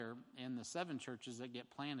the 7 churches that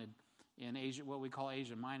get planted in Asia, what we call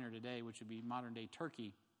Asia Minor today, which would be modern-day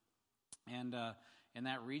Turkey, and in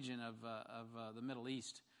that region of the Middle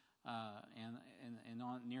East, and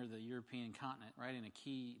on, near the European continent, right in a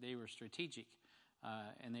key. They were strategic,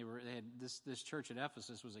 and they had this church at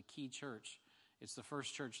Ephesus was a key church. It's the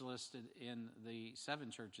first church listed in the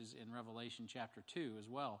 7 churches in Revelation chapter 2 as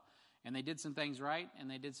well. And they did some things right, and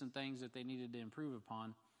they did some things that they needed to improve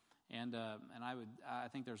upon. And I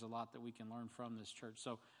think there's a lot that we can learn from this church.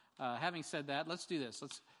 So, having said that, let's do this.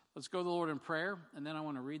 Let's go to the Lord in prayer, and then I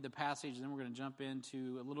want to read the passage, and then we're going to jump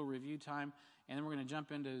into a little review time, and then we're going to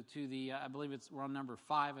jump into the I believe we're on number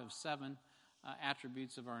 5 of 7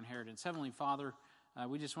 attributes of our inheritance. Heavenly Father,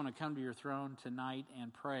 we just want to come to your throne tonight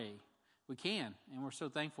and pray. We can, and we're so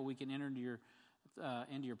thankful we can enter into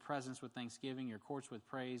your presence with thanksgiving, your courts with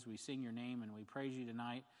praise. We sing your name and we praise you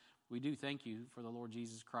tonight. We do thank you for the Lord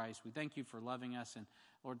Jesus Christ. We thank you for loving us. And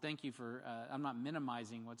Lord, thank you for, I'm not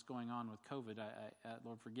minimizing what's going on with COVID.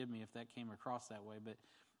 Lord, forgive me if that came across that way. But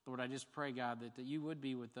Lord, I just pray, God, that you would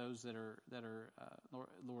be with those that are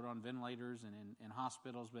Lord, on ventilators and in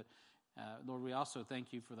hospitals. But Lord, we also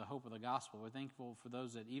thank you for the hope of the gospel. We're thankful for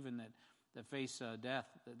those that even that face death,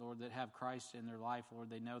 that Lord, that have Christ in their life. Lord,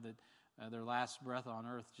 they know that their last breath on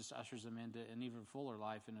earth just ushers them into an even fuller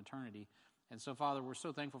life in eternity. And so, Father, we're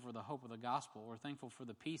so thankful for the hope of the gospel. We're thankful for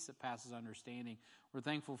the peace that passes understanding. We're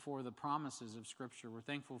thankful for the promises of Scripture. We're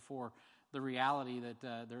thankful for the reality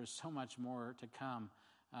that there is so much more to come,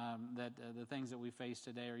 that the things that we face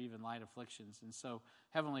today are even light afflictions. And so,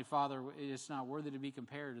 Heavenly Father, it's not worthy to be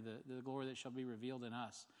compared to the glory that shall be revealed in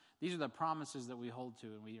us. These are the promises that we hold to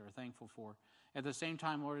and we are thankful for. At the same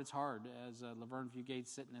time, Lord, it's hard as Laverne Fugate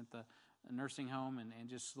sitting at the nursing home and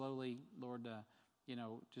just slowly, Lord,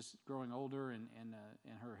 just growing older and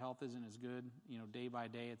her health isn't as good. Day by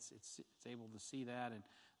day, it's able to see that. And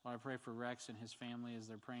Lord, I pray for Rex and his family as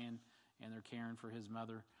they're praying and they're caring for his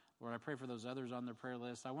mother. Lord, I pray for those others on their prayer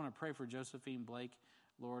list. I want to pray for Josephine Blake,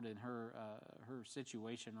 Lord, and her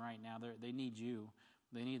situation right now. They need you.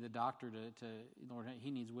 They need the doctor to Lord,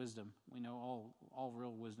 he needs wisdom. We know all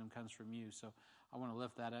real wisdom comes from you. So I want to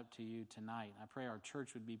lift that up to you tonight. I pray our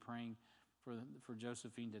church would be praying for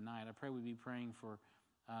Josephine tonight. I pray we'd be praying for,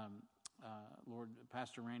 Lord,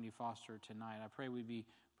 Pastor Randy Foster tonight. I pray we'd be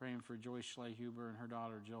praying for Joyce Schlehuber and her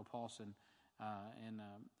daughter, Jill Paulson,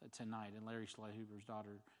 tonight, and Larry Schlehuber's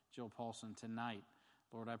daughter, Jill Paulson, tonight.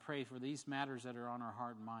 Lord, I pray for these matters that are on our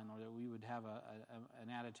heart and mind, Lord, that we would have an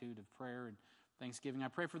attitude of prayer and thanksgiving. I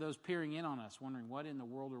pray for those peering in on us, wondering what in the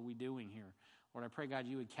world are we doing here. Lord, I pray, God,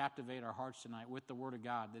 you would captivate our hearts tonight with the Word of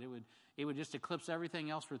God, that it would just eclipse everything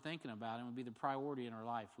else we're thinking about and would be the priority in our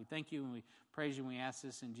life. We thank you and we praise you and we ask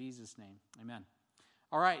this in Jesus' name. Amen.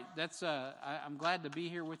 All right, I'm glad to be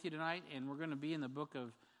here with you tonight, and we're going to be in the book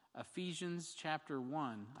of Ephesians chapter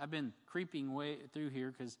 1. I've been creeping way through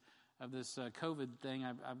here because of this COVID thing.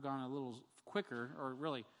 I've gone a little quicker, or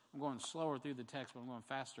really, I'm going slower through the text, but I'm going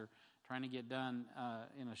faster, trying to get done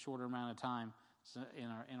in a shorter amount of time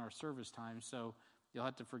in our service time. So you'll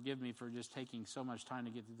have to forgive me for just taking so much time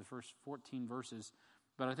to get through the first 14 verses.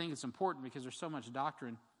 But I think it's important because there's so much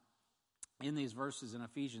doctrine in these verses in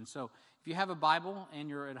Ephesians. So if you have a Bible and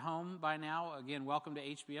you're at home by now, again, welcome to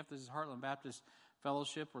HBF. This is Heartland Baptist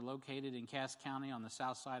Fellowship. We're located in Cass County on the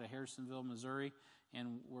south side of Harrisonville, Missouri.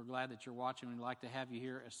 And we're glad that you're watching. We'd like to have you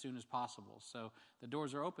here as soon as possible. So the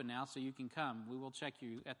doors are open now, so you can come. We will check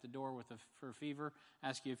you at the door for a fever,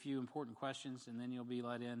 ask you a few important questions, and then you'll be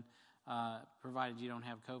let in, provided you don't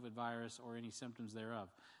have COVID virus or any symptoms thereof.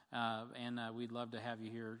 And we'd love to have you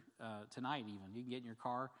here tonight even. You can get in your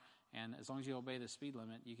car, and as long as you obey the speed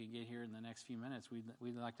limit, you can get here in the next few minutes.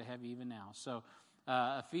 We'd like to have you even now. So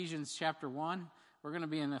Ephesians chapter 1. We're going to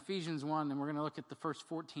be in Ephesians 1, and we're going to look at the first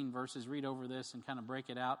 14 verses, read over this, and kind of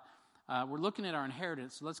break it out. We're looking at our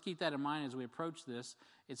inheritance, so let's keep that in mind as we approach this.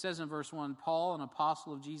 It says in verse 1, Paul, an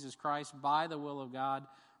apostle of Jesus Christ, by the will of God,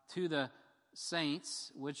 to the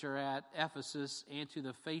saints which are at Ephesus, and to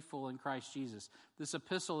the faithful in Christ Jesus. This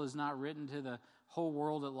epistle is not written to the whole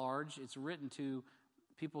world at large. It's written to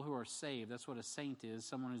people who are saved. That's what a saint is,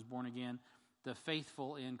 someone who's born again, the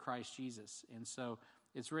faithful in Christ Jesus. And so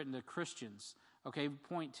it's written to Christians. Okay,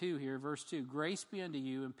 point 2 here, verse 2. Grace be unto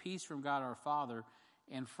you and peace from God our Father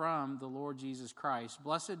and from the Lord Jesus Christ.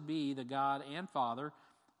 Blessed be the God and Father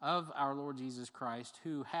of our Lord Jesus Christ,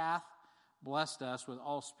 who hath blessed us with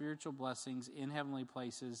all spiritual blessings in heavenly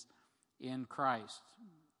places in Christ,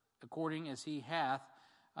 according as he hath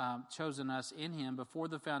chosen us in him before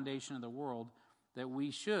the foundation of the world, that we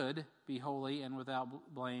should be holy and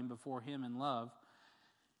without blame before him in love,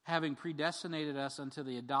 having predestinated us unto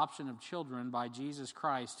the adoption of children by Jesus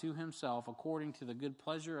Christ to himself, according to the good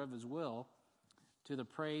pleasure of his will, to the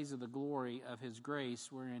praise of the glory of his grace,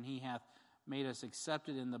 wherein he hath made us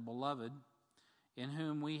accepted in the beloved, in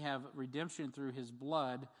whom we have redemption through his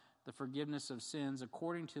blood, the forgiveness of sins,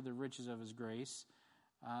 according to the riches of his grace.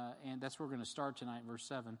 And that's where we're going to start tonight, verse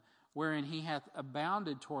 7. Wherein he hath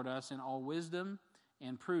abounded toward us in all wisdom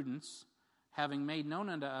and prudence, having made known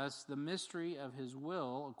unto us the mystery of his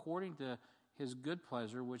will, according to his good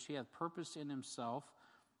pleasure, which he hath purposed in himself,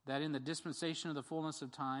 that in the dispensation of the fullness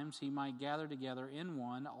of times he might gather together in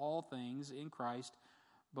one all things in Christ,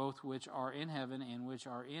 both which are in heaven and which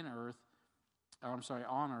are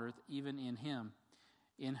on earth, even in him,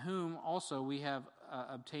 in whom also we have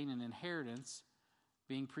obtained an inheritance,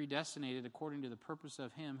 being predestinated according to the purpose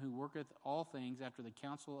of him who worketh all things after the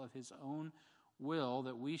counsel of his own will,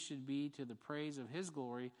 that we should be to the praise of his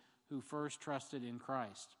glory, who first trusted in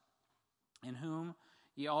Christ, in whom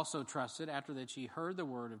ye also trusted, after that ye heard the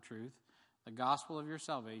word of truth, the gospel of your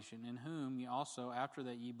salvation, in whom ye also, after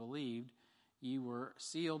that ye believed, ye were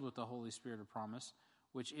sealed with the Holy Spirit of promise,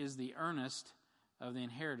 which is the earnest of the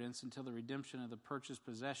inheritance until the redemption of the purchased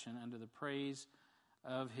possession unto the praise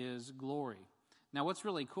of his glory. Now, what's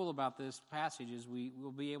really cool about this passage is we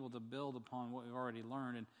will be able to build upon what we've already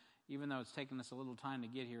learned, and even though it's taken us a little time to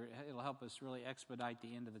get here, it'll help us really expedite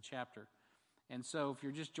the end of the chapter. And so if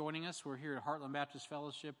you're just joining us, we're here at Heartland Baptist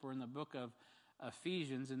Fellowship. We're in the book of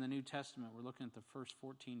Ephesians in the New Testament. We're looking at the first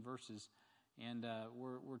 14 verses, and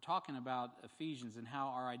we're talking about Ephesians and how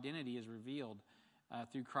our identity is revealed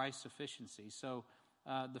through Christ's sufficiency. So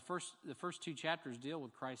the first two chapters deal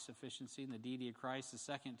with Christ's sufficiency and the deity of Christ. The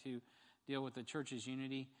second two deal with the church's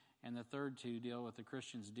unity, and the third two deal with the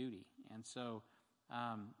Christian's duty. And so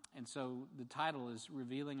the title is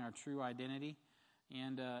Revealing Our True Identity.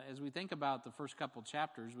 And as we think about the first couple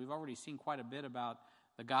chapters, we've already seen quite a bit about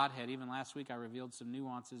the Godhead. Even last week I revealed some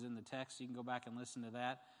nuances in the text. You can go back and listen to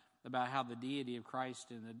that, about how the deity of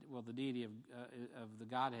Christ and the deity of the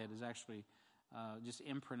Godhead is actually just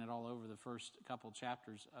imprinted all over the first couple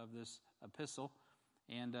chapters of this epistle.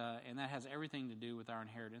 And that has everything to do with our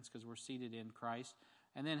inheritance, because we're seated in Christ.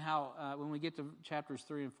 And then how, when we get to chapters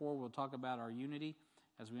 3 and 4, we'll talk about our unity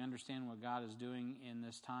as we understand what God is doing in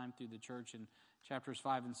this time through the church. And chapters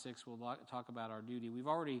 5 and 6, we'll talk about our duty. We've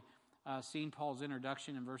already seen Paul's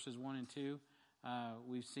introduction in verses 1 and 2.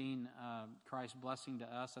 We've seen Christ's blessing to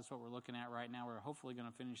us. That's what we're looking at right now. We're hopefully going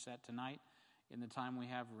to finish that tonight in the time we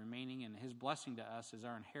have remaining. And his blessing to us is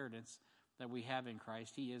our inheritance that we have in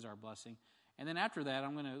Christ. He is our blessing. And then after that,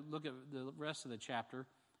 I'm going to look at the rest of the chapter.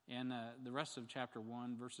 And the rest of chapter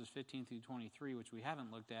 1, verses 15 through 23, which we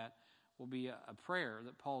haven't looked at, will be a prayer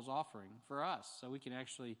that Paul's offering for us, so we can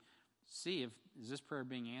actually see is this prayer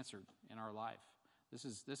being answered in our life. This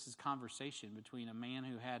is conversation between a man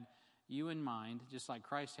who had you in mind, just like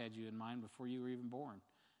Christ had you in mind before you were even born,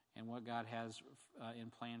 and what God has in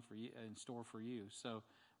plan for you, in store for you. So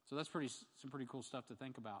that's some pretty cool stuff to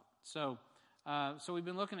think about. So we've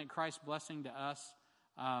been looking at Christ's blessing to us.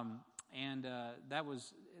 And that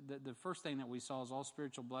was the first thing that we saw is all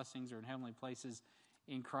spiritual blessings are in heavenly places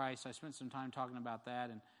in Christ. I spent some time talking about that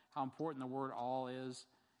and how important the word all is.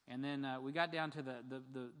 And then we got down to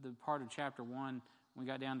the part of chapter 1. We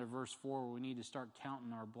got down to verse 4 where we need to start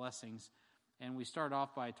counting our blessings. And we started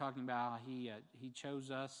off by talking about how he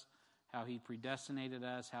chose us, how he predestinated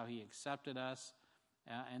us, how he accepted us.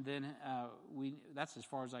 And then that's as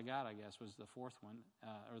far as I got, I guess, was the fourth one,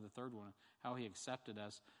 or the third one, how he accepted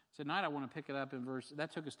us. Tonight I want to pick it up in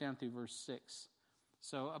that took us down through verse 6.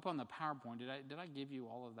 So up on the PowerPoint, did I give you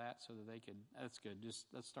all of that so that they could, that's good, just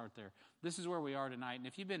let's start there. This is where we are tonight, and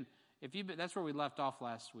if you've been, that's where we left off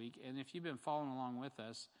last week, and if you've been following along with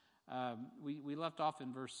us, we left off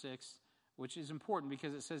in verse 6, which is important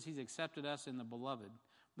because it says he's accepted us in the beloved.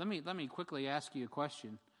 Let me quickly ask you a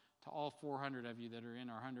question to all 400 of you that are in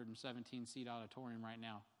our 117-seat auditorium right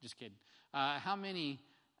now. Just kidding. How many,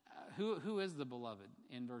 who is the beloved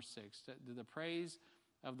in verse 6? The praise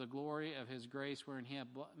of the glory of his grace wherein he had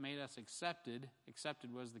made us accepted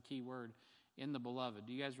was the key word, in the beloved.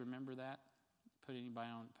 Do you guys remember that? Put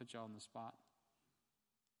y'all on the spot?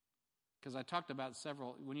 Because I talked about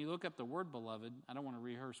several, when you look up the word beloved, I don't want to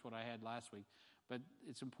rehearse what I had last week, but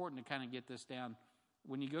it's important to kind of get this down.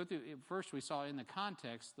 When you go through, first we saw in the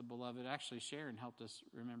context, the beloved, actually Sharon helped us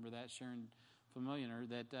remember that, Sharon Familiar,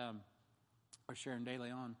 or Sharon De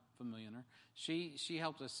Leon Familiar. She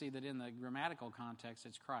helped us see that in the grammatical context,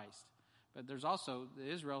 it's Christ. But there's also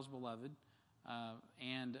Israel's beloved,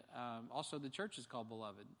 and also the church is called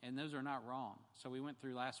beloved, and those are not wrong. So we went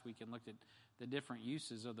through last week and looked at the different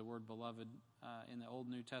uses of the word beloved in the Old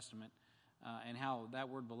New Testament, and how that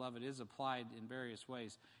word beloved is applied in various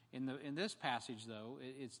ways. In this passage, though,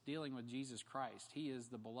 it's dealing with Jesus Christ. He is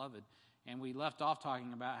the beloved. And we left off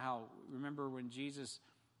talking about how, remember when Jesus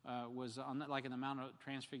was like in the Mount of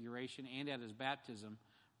Transfiguration and at his baptism,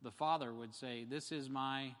 the Father would say, "This is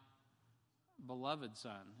my beloved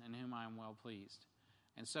Son, in whom I am well pleased."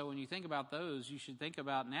 And so when you think about those, you should think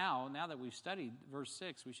about now that we've studied verse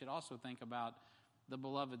 6, we should also think about the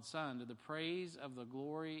beloved Son, to the praise of the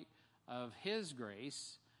glory of his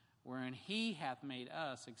grace, wherein he hath made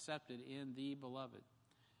us accepted in the beloved.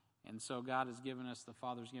 And so God has given us, the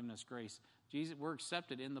Father's given us grace. Jesus, we're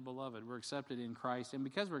accepted in the beloved. We're accepted in Christ. And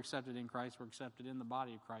because we're accepted in Christ, we're accepted in the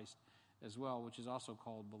body of Christ as well, which is also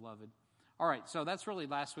called beloved. All right, so that's really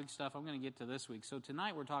last week's stuff. I'm going to get to this week. So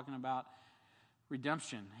tonight we're talking about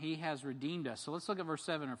redemption. He has redeemed us. So let's look at verse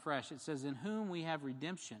 7 afresh. It says, "In whom we have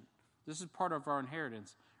redemption." This is part of our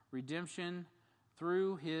inheritance. Redemption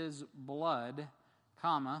through his blood,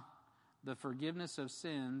 comma, the forgiveness of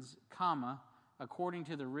sins, comma, according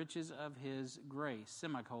to the riches of his grace,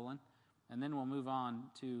 semicolon. And then we'll move on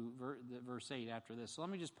to verse 8 after this. So let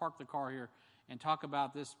me just park the car here and talk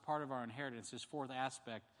about this part of our inheritance, this fourth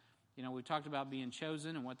aspect. You know, we talked about being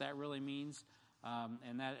chosen and what that really means,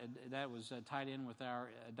 and that was tied in with our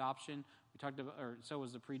adoption. We talked about, or so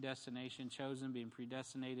was the predestination, chosen, being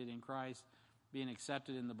predestinated in Christ, being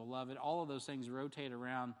accepted in the beloved. All of those things rotate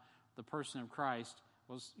around the person of Christ.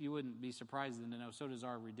 Well, you wouldn't be surprised then to know so does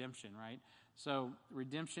our redemption, right? So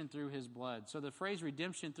redemption through his blood. So the phrase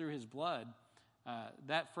redemption through his blood,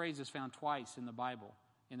 that phrase is found twice in the Bible.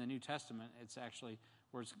 In the New Testament, it's actually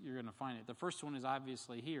where you're going to find it. The first one is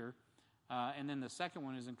obviously here, and then the second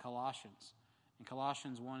one is in Colossians. In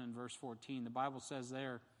Colossians 1 and verse 14, the Bible says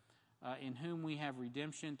there, "In whom we have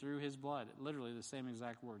redemption through his blood." Literally the same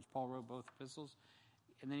exact words. Paul wrote both epistles.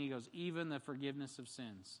 And then he goes, "Even the forgiveness of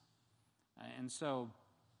sins." And so,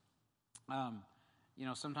 you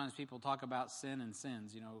know, sometimes people talk about sin and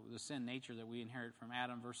sins, you know, the sin nature that we inherit from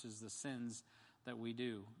Adam versus the sins that we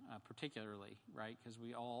do, particularly, right? Because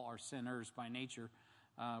we all are sinners by nature.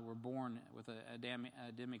 We're born with an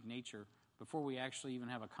Adamic nature. Before we actually even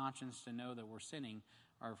have a conscience to know that we're sinning,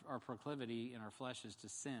 our proclivity in our flesh is to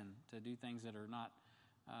sin, to do things that are not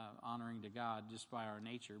honoring to God just by our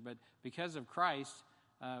nature. But because of Christ,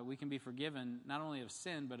 we can be forgiven not only of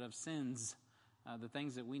sin, but of sins, the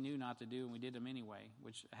things that we knew not to do, and we did them anyway,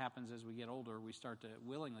 which happens as we get older. We start to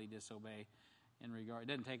willingly disobey in regard. It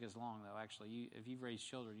doesn't take us long, though, actually. If you've raised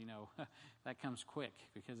children, you know that comes quick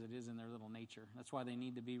because it is in their little nature. That's why they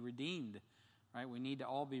need to be redeemed, right? We need to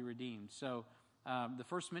all be redeemed. So the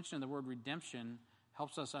first mention of the word redemption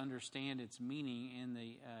helps us understand its meaning in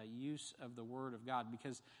the use of the Word of God,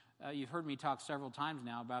 because you've heard me talk several times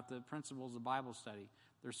now about the principles of Bible study.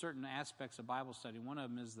 There are certain aspects of Bible study. One of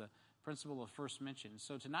them is the principle of first mention.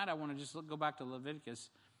 So tonight I want to just go back to Leviticus,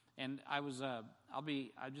 and I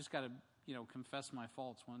just got to confess my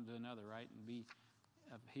faults one to another, right, and be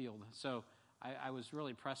healed. So I was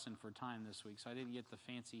really pressing for time this week, so I didn't get the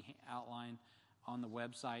fancy outline on the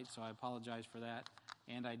website, so I apologize for that.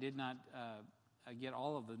 And I did not get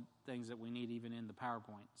all of the things that we need even in the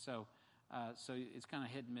PowerPoint. So it's kind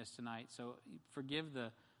of hit and miss tonight. So forgive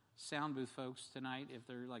the sound booth folks tonight if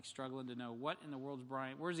they're like struggling to know what in the world's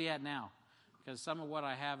Brian. Where's he at now? Because some of what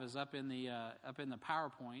I have is up in the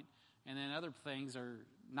PowerPoint, and then other things are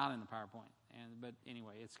not in the PowerPoint. But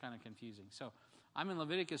anyway, it's kind of confusing. So I'm in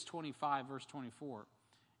Leviticus 25, verse 24,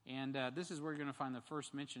 and this is where you're going to find the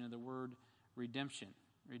first mention of the word redemption.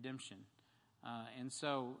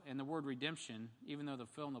 And the word redemption, even though the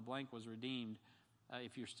fill in the blank was redeemed,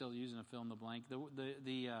 if you're still using a fill in the blank,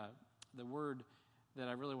 the word that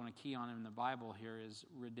I really want to key on in the Bible here is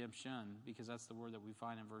redemption, because that's the word that we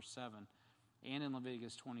find in verse 7 and in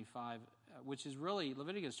Leviticus 25, which is really,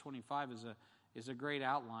 Leviticus 25 is a great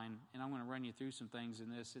outline, and I'm going to run you through some things in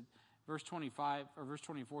this. Verse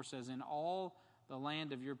 24 says, "In all the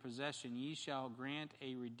land of your possession ye shall grant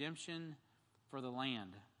a redemption for the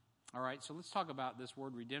land." All right, so let's talk about this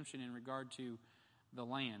word redemption in regard to the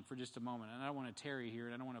land for just a moment. And I don't want to tarry here,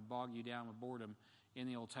 and I don't want to bog you down with boredom in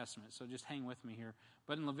the Old Testament, so just hang with me here.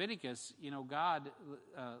 But in Leviticus, God,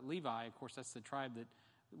 Levi, of course, that's the tribe that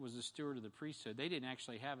was the steward of the priesthood. They didn't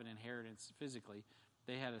actually have an inheritance physically.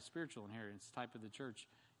 They had a spiritual inheritance, type of the church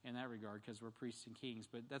in that regard, because we're priests and kings,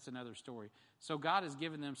 but that's another story. So God has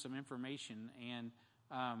given them some information, and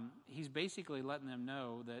he's basically letting them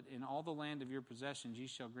know that in all the land of your possessions ye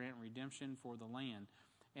shall grant redemption for the land.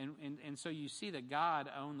 And so you see that God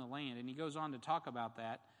owned the land, and he goes on to talk about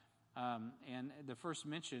that And the first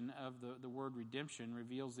mention of the word redemption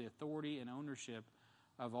reveals the authority and ownership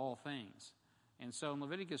of all things. And so in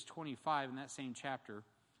Leviticus 25, in that same chapter,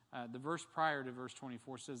 the verse prior to verse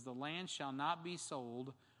 24 says, "The land shall not be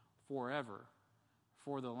sold forever,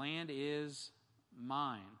 for the land is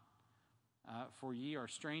mine. For ye are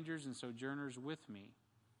strangers and sojourners with me."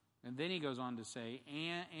 And then he goes on to say,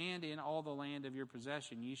 and in all the land of your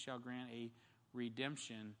possession ye shall grant a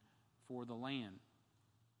redemption for the land.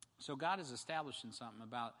 So God is establishing something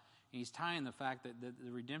about, and he's tying the fact that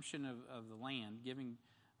the redemption of the land,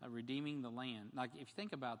 redeeming the land. Like, if you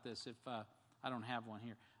think about this, if I don't have one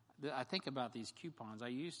here, I think about these coupons. I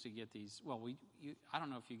used to get these. Well, I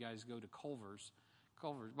don't know if you guys go to Culver's.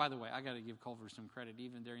 Culver's. By the way, I got to give Culver's some credit.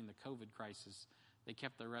 Even during the COVID crisis, they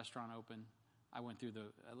kept their restaurant open. I went through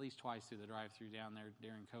at least twice through the drive-thru down there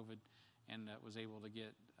during COVID, and was able to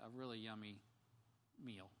get a really yummy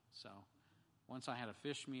meal. So once I had a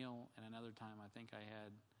fish meal, and another time I think I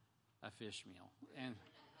had a fish meal. And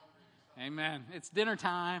amen. It's dinner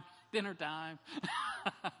time. Dinner time.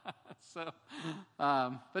 So,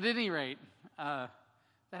 but at any rate, that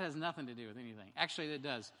has nothing to do with anything. Actually, it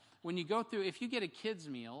does. When you go through, if you get a kid's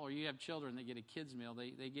meal, or you have children that get a kid's meal,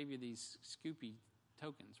 they give you these Scoopy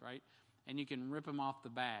tokens, right? And you can rip them off the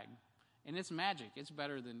bag. And it's magic. It's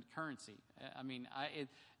better than currency. I mean,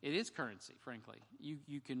 it is currency, frankly.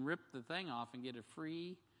 You can rip the thing off and get a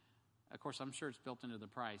free, of course, I'm sure it's built into the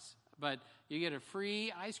price, but you get a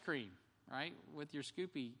free ice cream, right, with your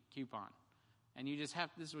Scoopy coupon. And you just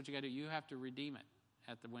this is what you got to do. You have to redeem it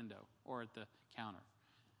at the window or at the counter.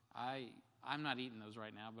 I'm not eating those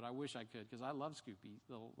right now, but I wish I could, because I love Scoopy,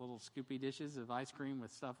 little Scoopy dishes of ice cream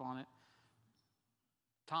with stuff on it.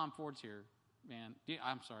 Tom Ford's here, man.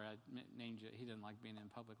 I'm sorry, I named you. He didn't like being in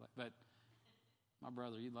public, but my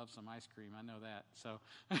brother, you love some ice cream. I know that.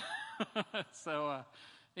 So,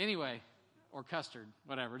 anyway, or custard,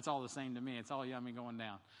 whatever. It's all the same to me. It's all yummy going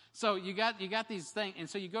down. So you got these things, and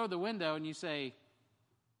so you go to the window and you say,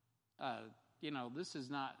 this is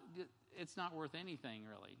not. It's not worth anything,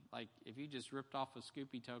 really. Like, if you just ripped off a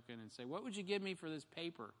Scoopy token and say, "What would you give me for this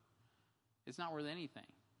paper?" It's not worth anything.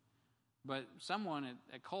 But someone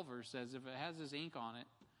at Culver's says, if it has this ink on it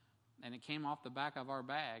and it came off the back of our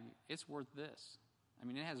bag, it's worth this. I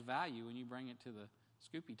mean, it has value when you bring it to the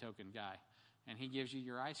Scoopy token guy, and he gives you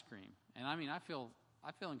your ice cream. And I mean, I feel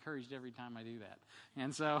encouraged every time I do that.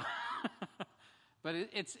 And so, but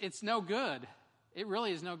it's no good. It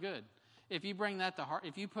really is no good. If you bring that to heart,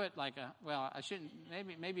 if you put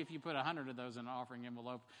maybe if you put 100 of those in an offering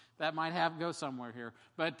envelope, that might go somewhere here.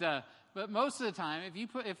 But most of the time,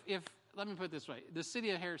 if let me put it this way, the city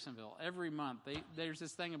of Harrisonville, every month, there's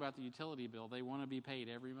this thing about the utility bill. They want to be paid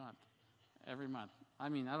every month. Every month. I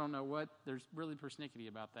mean, I don't know what, there's really persnickety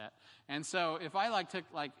about that. And so if I took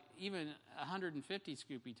even 150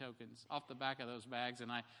 Scoopy tokens off the back of those bags,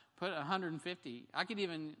 and I put 150, I could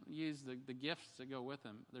even use the gifts that go with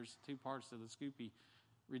them. There's two parts to the Scoopy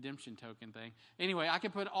redemption token thing. Anyway, I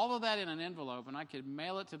could put all of that in an envelope, and I could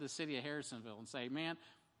mail it to the city of Harrisonville and say, man,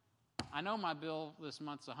 I know my bill this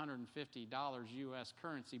month's $150 U.S.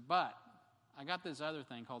 currency, but I got this other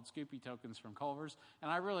thing called Scoopy tokens from Culver's,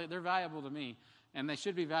 and they're valuable to me, and they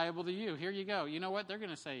should be valuable to you. Here you go. You know what? They're going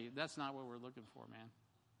to say, that's not what we're looking for, man.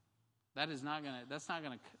 That's not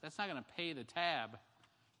going to pay the tab,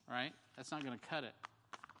 right? That's not going to cut it,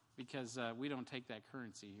 because we don't take that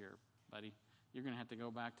currency here, buddy. You're going to have to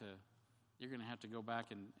go back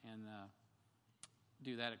and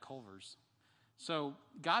do that at Culver's. So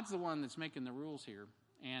God's the one that's making the rules here.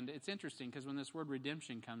 And it's interesting, because when this word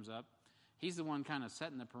redemption comes up, he's the one kind of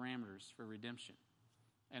setting the parameters for redemption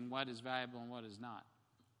and what is valuable and what is not,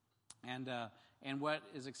 and what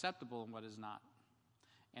is acceptable and what is not.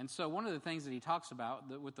 And so one of the things that he talks about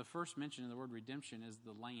with the first mention of the word redemption is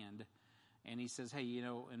the land. And he says, hey,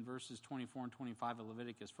 in verses 24 and 25 of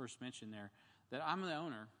Leviticus, first mention there, that I'm the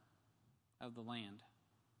owner of the land.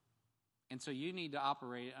 And so you need to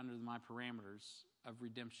operate under my parameters of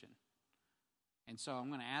redemption. And so I'm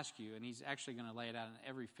going to ask you, and he's actually going to lay it out, in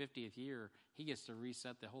every 50th year, he gets to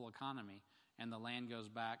reset the whole economy, and the land goes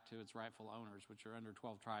back to its rightful owners, which are under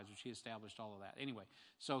 12 tribes, which he established all of that. Anyway,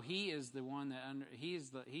 so he is the one he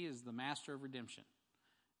is the master of redemption.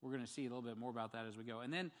 We're going to see a little bit more about that as we go.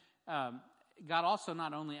 And then God also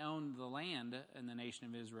not only owned the land in the nation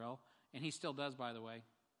of Israel, and he still does, by the way.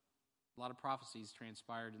 A lot of prophecies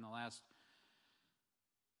transpired in the last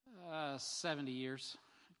 70 years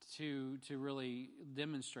to really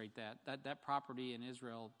demonstrate that property in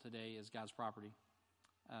Israel today is God's property,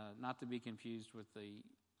 not to be confused with the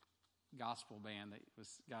gospel band that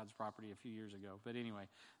was God's property a few years ago. But anyway,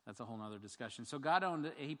 that's a whole other discussion. So God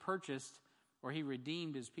he purchased, or he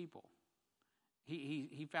redeemed his people.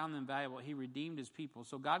 He found them valuable. He redeemed his people.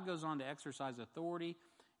 So God goes on to exercise authority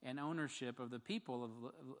and ownership of the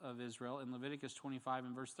people of Israel in Leviticus 25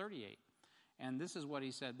 and verse 38. And this is what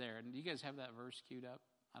he said there. And do you guys have that verse queued up?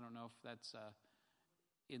 I don't know if that's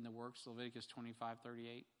in the works, Leviticus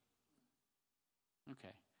 25:38.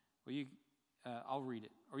 Okay. Well, I'll read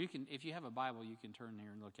it. Or you can, if you have a Bible, you can turn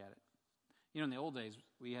there and look at it. In the old days,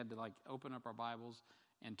 we had to open up our Bibles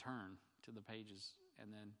and turn to the pages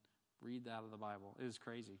and then read out of the Bible. It was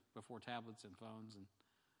crazy before tablets and phones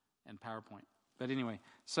and PowerPoint. But anyway,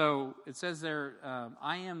 so it says there,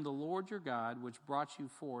 I am the Lord your God, which brought you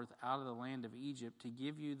forth out of the land of Egypt to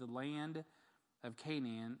give you the land of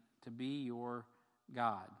Canaan to be your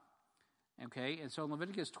God. Okay, and so in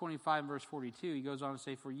Leviticus 25, verse 42, he goes on to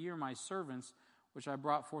say, for ye are my servants, which I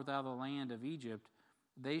brought forth out of the land of Egypt.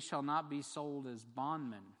 They shall not be sold as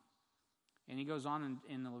bondmen. And he goes on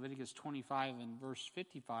in Leviticus 25 and verse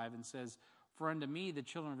 55 and says, for unto me the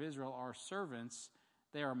children of Israel are servants.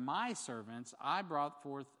 They are my servants. I brought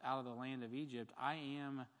forth out of the land of Egypt. I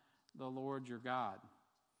am the Lord your God.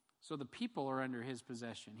 So the people are under his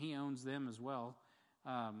possession. He owns them as well.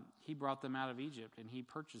 He brought them out of Egypt, and he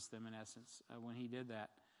purchased them, in essence, when he did that.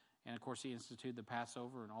 And, of course, he instituted the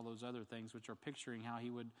Passover and all those other things, which are picturing how he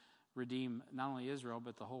would redeem not only Israel,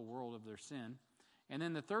 but the whole world of their sin. And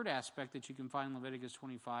then the third aspect that you can find in Leviticus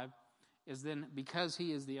 25 is then, because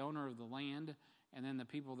he is the owner of the land, and then the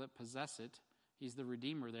people that possess it, he's the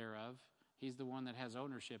redeemer thereof, he's the one that has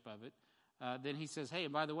ownership of it, then he says, hey,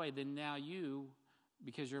 and by the way, then now you,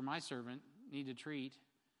 because you're my servant, need to treat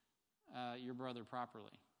your brother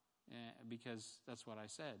properly, because that's what I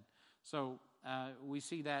said. So we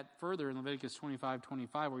see that further in Leviticus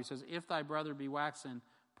 25:25, where he says, if thy brother be waxen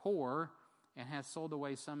poor, and hath sold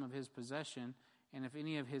away some of his possession, and if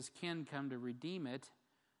any of his kin come to redeem it,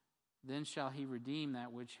 then shall he redeem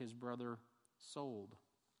that which his brother sold.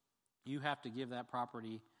 You have to give that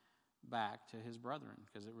property back to his brethren,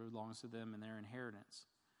 because it belongs to them and their inheritance.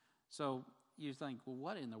 So you think, well,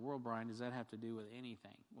 what in the world, Brian, does that have to do with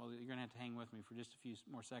anything? Well, you're going to have to hang with me for just a few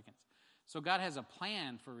more seconds. So God has a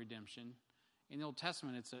plan for redemption. In the Old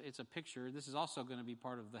Testament, it's a picture. This is also going to be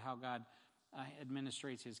part of how God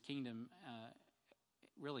administrates his kingdom.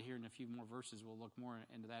 Really, here in a few more verses, we'll look more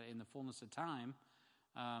into that. In the fullness of time,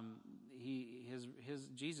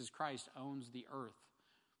 Jesus Christ owns the earth.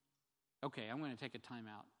 Okay, I'm going to take a time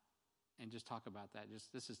out and just talk about that.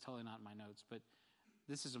 This is totally not in my notes, but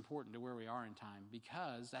this is important to where we are in time,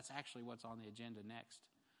 because that's actually what's on the agenda next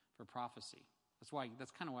for prophecy.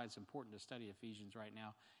 That's kind of why it's important to study Ephesians right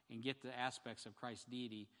now and get the aspects of Christ's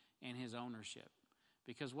deity and his ownership.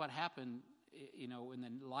 Because what happened, in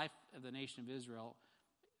the life of the nation of Israel,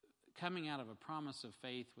 coming out of a promise of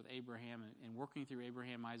faith with Abraham and working through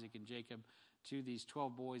Abraham, Isaac, and Jacob to these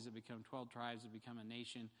 12 boys that become 12 tribes that become a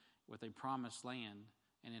nation with a promised land,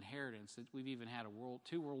 an inheritance that we've even had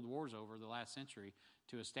 2 world wars over the last century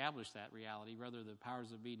to establish that reality, whether the powers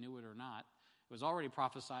that be knew it or not. It was already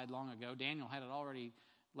prophesied long ago. Daniel had it already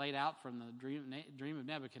laid out from the dream of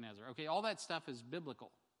Nebuchadnezzar. Okay, all that stuff is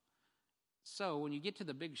biblical. So when you get to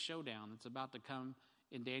the big showdown that's about to come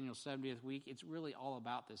in Daniel's 70th week, it's really all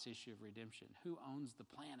about this issue of redemption. Who owns the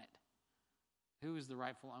planet? Who is the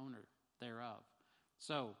rightful owner thereof?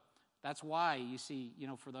 So that's why you see,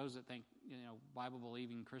 for those that think,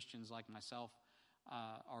 Bible-believing Christians like myself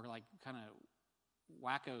are like kind of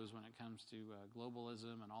wackos when it comes to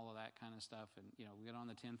globalism and all of that kind of stuff. And, we get on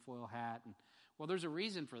the tinfoil hat. And well, there's a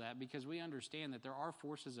reason for that, because we understand that there are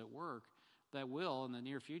forces at work that will, in the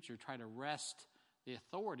near future, try to wrest the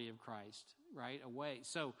authority of Christ, right, away.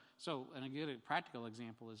 So, and a good practical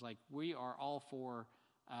example is we are all for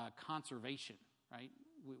conservation, right?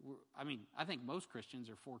 I think most Christians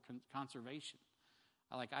are for conservation.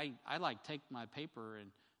 I take my paper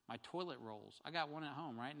and my toilet rolls. I got one at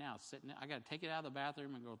home right now sitting. I got to take it out of the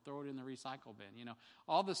bathroom and go throw it in the recycle bin.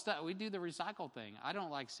 All the stuff we do, the recycle thing. I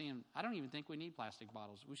don't like seeing. I don't even think we need plastic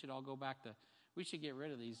bottles. We should all go back to. We should get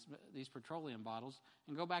rid of these petroleum bottles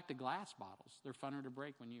and go back to glass bottles. They're funner to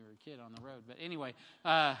break when you were a kid on the road. But anyway,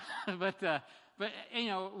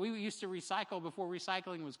 we used to recycle before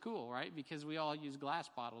recycling was cool, right? Because we all used glass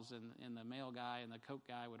bottles, and the mail guy and the Coke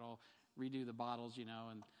guy would all redo the bottles,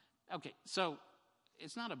 And okay, so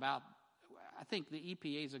it's not about. I think the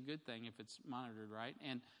EPA is a good thing if it's monitored right,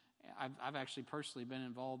 and I've actually personally been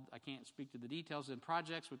involved. I can't speak to the details in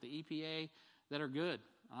projects with the EPA that are good.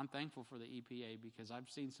 I'm thankful for the EPA, because I've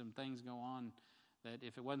seen some things go on That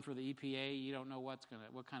if it wasn't for the EPA, you don't know what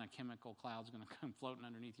kind of chemical cloud's going to come floating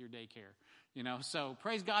underneath your daycare. So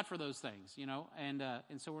praise God for those things. And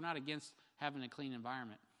so we're not against having a clean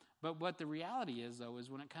environment. But what the reality is, though,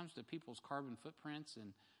 is when it comes to people's carbon footprints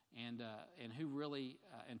and who really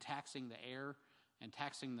and taxing the air and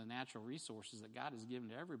taxing the natural resources that God has given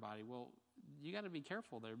to everybody, well, you got to be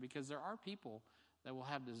careful there, because there are people that will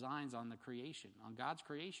have designs on the creation, on God's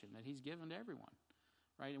creation that He's given to everyone.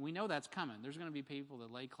 Right? And we know that's coming. There's going to be people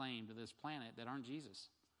that lay claim to this planet that aren't Jesus.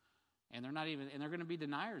 And they're going to be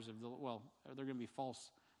deniers of they're going to be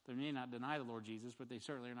false. They may not deny the Lord Jesus, but they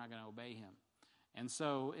certainly are not going to obey Him. And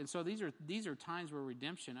so these are times where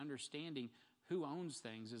redemption, understanding who owns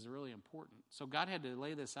things, is really important. So God had to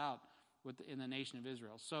lay this out in the nation of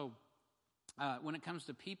Israel. So when it comes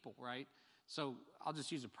to people, right? So I'll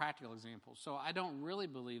just use a practical example. So I don't really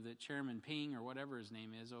believe that Chairman Ping, or whatever his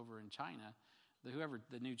name is over in China, whoever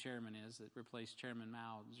the new chairman is that replaced Chairman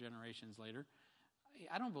Mao generations later,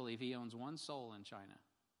 I don't believe he owns one soul in China.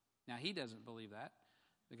 Now, he doesn't believe that,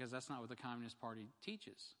 because that's not what the Communist Party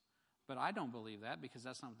teaches. But I don't believe that, because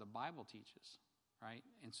that's not what the Bible teaches, right?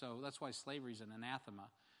 And so that's why slavery is an anathema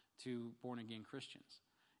to born-again Christians.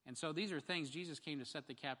 And so these are things, Jesus came to set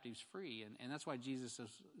the captives free, and that's why Jesus is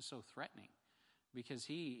so threatening, because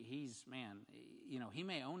he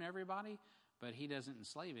may own everybody, but he doesn't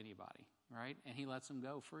enslave anybody, right? And he lets them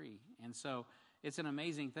go free. And so it's an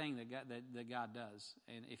amazing thing that God does.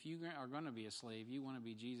 And if you are going to be a slave, you want to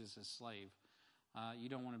be Jesus' slave. You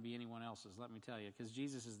don't want to be anyone else's, let me tell you, because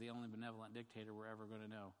Jesus is the only benevolent dictator we're ever going to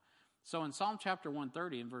know. So in Psalm chapter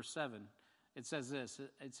 130 in verse 7, it says this.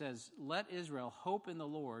 It says, "Let Israel hope in the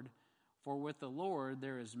Lord, for with the Lord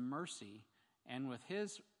there is mercy, and with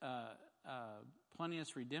His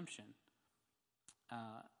plenteous redemption.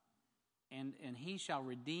 And He shall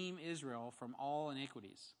redeem Israel from all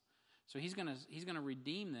iniquities." So He's going to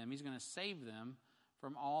redeem them. He's going to save them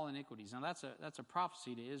from all iniquities. Now that's a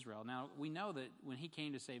prophecy to Israel. Now we know that when He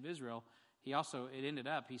came to save Israel, He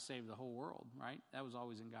saved the whole world, right? That was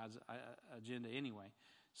always in God's agenda anyway.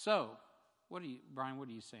 So Brian, what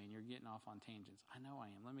are you saying? You're getting off on tangents. I know I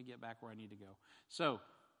am. Let me get back where I need to go. So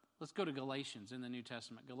let's go to Galatians in the New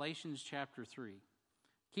Testament. Galatians chapter 3.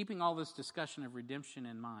 Keeping all this discussion of redemption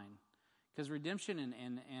in mind, because redemption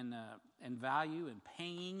and value and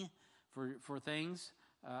paying for things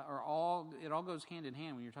it all goes hand in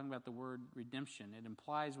hand when you're talking about the word redemption. It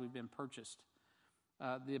implies we've been purchased.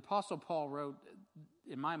 The Apostle Paul wrote,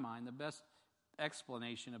 in my mind, the best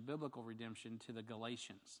explanation of biblical redemption to the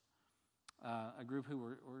Galatians, a group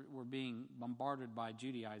who were being bombarded by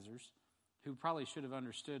Judaizers, who probably should have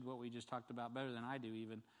understood what we just talked about better than I do,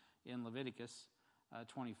 even in Leviticus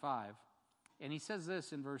 25. And he says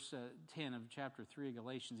this in verse 10 of chapter 3 of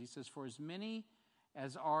Galatians. He says, "For as many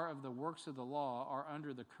as are of the works of the law are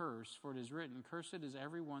under the curse, for it is written, Cursed is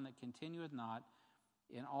everyone that continueth not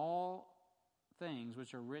in all things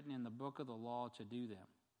which are written in the book of the law to do them."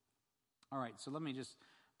 All right, so let me just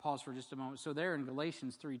pause for just a moment. So there in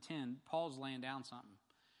Galatians 3:10, Paul's laying down something.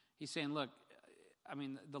 He's saying, look, I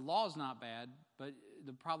mean, the law is not bad, but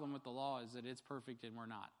the problem with the law is that it's perfect and we're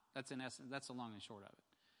not. That's in essence, that's the long and short of it.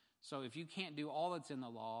 So if you can't do all that's in the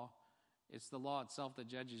law, it's the law itself that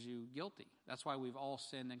judges you guilty. That's why we've all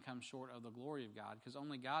sinned and come short of the glory of God, because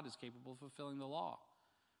only God is capable of fulfilling the law.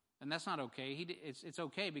 And that's not okay. It's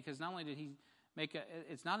okay because not only did He make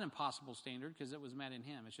it's not an impossible standard because it was met in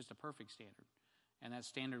Him. It's just a perfect standard. And that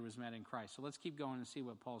standard was met in Christ. So let's keep going and see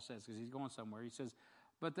what Paul says, because he's going somewhere. He says,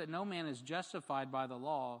 "But that no man is justified by the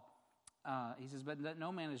law," he says, "but that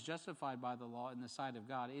no man is justified by the law in the sight of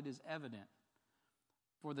God, it is evident.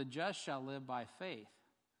 For the just shall live by faith."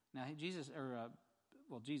 Now,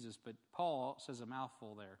 but Paul says a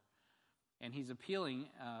mouthful there. And he's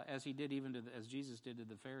appealing, as he did even as Jesus did to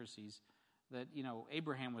the Pharisees, that,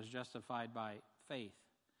 Abraham was justified by faith.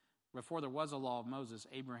 Before there was a law of Moses,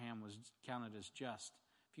 Abraham was counted as just.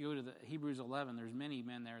 If you go to the Hebrews 11, there's many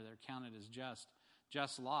men there that are counted as just.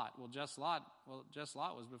 Just Lot. Just Lot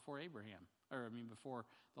was before Abraham, before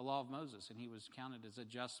the law of Moses, and he was counted as a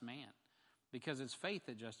just man. Because it's faith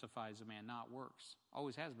that justifies a man, not works.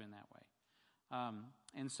 Always has been that way.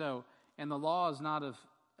 And the law is not of,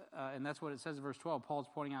 and that's what it says in verse 12, Paul's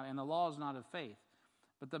pointing out, and the law is not of faith,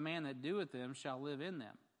 but the man that doeth them shall live in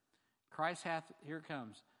them. Christ hath, here it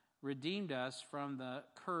comes, redeemed us from the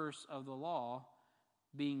curse of the law,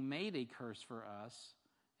 being made a curse for us.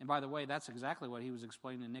 And by the way, that's exactly what he was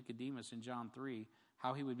explaining to Nicodemus in John 3,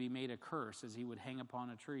 how he would be made a curse as he would hang upon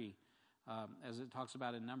a tree, as it talks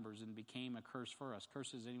about in Numbers, and became a curse for us.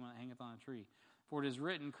 Cursed is anyone that hangeth on a tree. For it is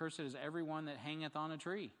written, Cursed is everyone that hangeth on a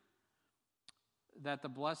tree. that the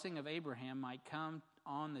blessing of Abraham might come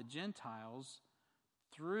on the Gentiles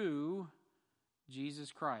through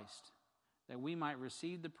Jesus Christ, that we might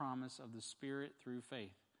receive the promise of the Spirit through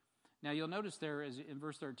faith. Now you'll notice there is in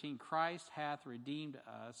verse 13, Christ hath redeemed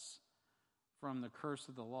us from the curse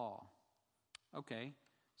of the law. Okay,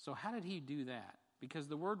 so how did he do that? Because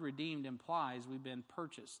the word redeemed implies we've been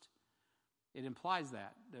purchased. It implies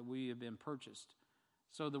that we have been purchased.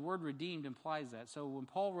 So the word redeemed implies that. So when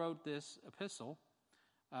Paul wrote this epistle,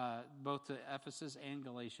 both to Ephesus and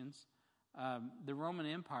Galatians, the Roman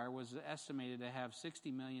Empire was estimated to have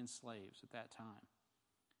 60 million slaves at that time.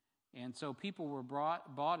 And so people were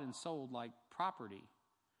bought and sold like property.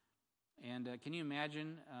 And can you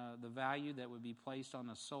imagine the value that would be placed on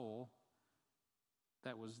a soul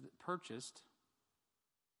that was purchased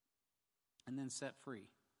and then set free?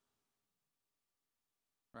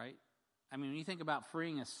 Right? I mean, when you think about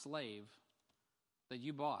freeing a slave that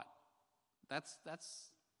you bought, that's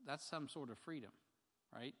some sort of freedom,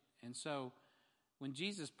 right? And so when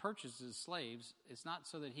Jesus purchases slaves, it's not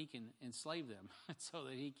so that he can enslave them. It's so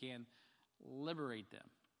that he can liberate them.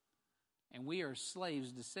 And we are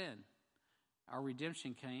slaves to sin. Our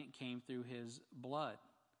redemption came through his blood.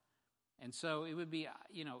 And so it would be,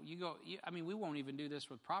 we won't even do this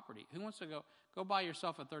with property. Who wants to go buy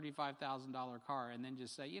yourself a $35,000 car and then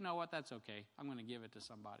just say, you know what, that's okay. I'm going to give it to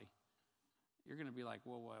somebody. You're going to be like,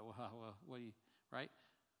 whoa, what do you, right?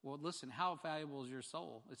 Well, listen, how valuable is your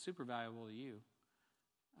soul? It's super valuable to you.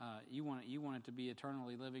 You want it to be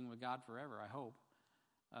eternally living with God forever, I hope.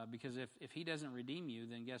 Because if he doesn't redeem you,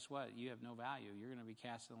 then guess what? You have no value. You're going to be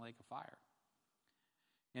cast in the lake of fire.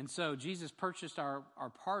 And so Jesus purchased our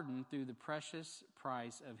pardon through the precious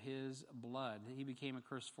price of his blood. He became a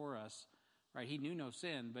curse for us, right? He knew no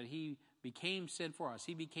sin, but he became sin for us.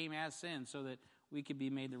 He became as sin so that we could be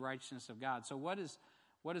made the righteousness of God. So what is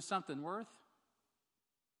something worth?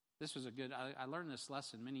 This was I learned this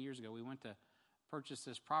lesson many years ago. We went to purchase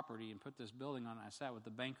this property and put this building on it. I sat with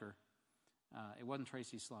the banker. It wasn't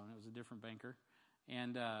Tracy Sloan. It was a different banker.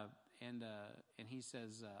 And he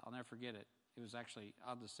says, I'll never forget it. It was actually,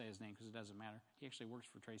 I'll just say his name because it doesn't matter. He actually works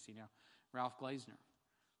for Tracy now, Ralph Glazner.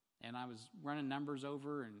 And I was running numbers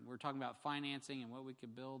over, and we're talking about financing and what we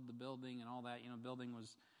could build, the building and all that. Building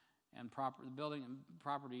was, and the building and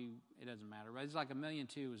property, it doesn't matter. But it's like $1.2 million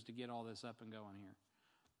was to get all this up and going here.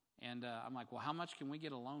 And I'm like, well, how much can we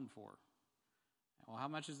get a loan for? Well, how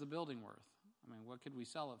much is the building worth? I mean, what could we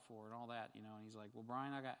sell it for and all that, And he's like, well,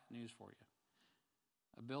 Brian, I got news for you.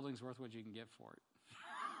 A building's worth what you can get for it.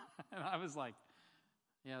 And I was like,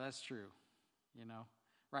 yeah, that's true.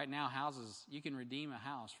 Right now, houses, you can redeem a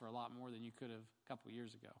house for a lot more than you could have a couple of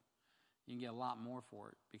years ago. You can get a lot more for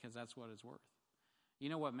it because that's what it's worth. You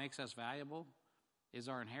know what makes us valuable is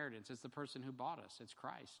our inheritance. It's the person who bought us. It's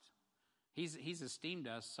Christ. He's esteemed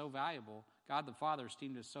us so valuable. God the Father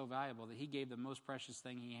esteemed us so valuable that he gave the most precious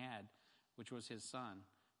thing he had, which was his Son,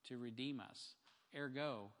 to redeem us.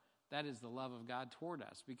 Ergo, that is the love of God toward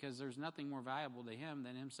us, because there's nothing more valuable to him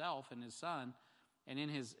than himself and his Son. And in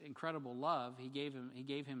his incredible love, he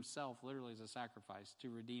gave himself literally as a sacrifice to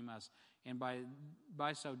redeem us. And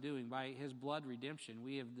by so doing, by his blood redemption,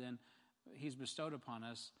 he's bestowed upon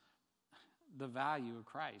us the value of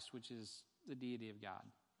Christ, which is the deity of God.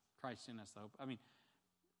 Christ in us, the hope. I mean,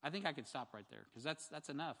 I think I could stop right there because that's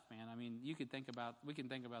enough, man. I mean, we can think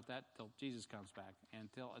about that till Jesus comes back and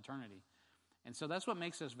till eternity. And so that's what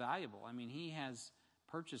makes us valuable. I mean, he has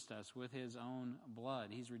purchased us with his own blood.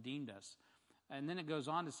 He's redeemed us. And then it goes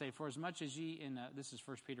on to say, for as much as ye, this is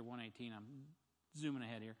 1 Peter 1:18, I'm zooming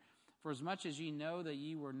ahead here. For as much as ye know that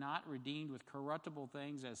ye were not redeemed with corruptible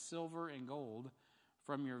things as silver and gold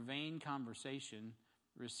from your vain conversation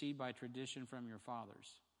received by tradition from your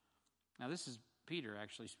fathers. Now this is Peter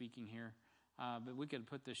actually speaking here, but we could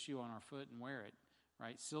put this shoe on our foot and wear it.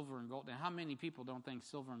 Right, silver and gold. Now, how many people don't think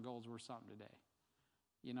silver and gold is worth something today?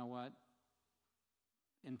 You know what?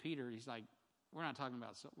 In Peter, he's like, we're talking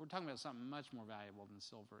about something much more valuable than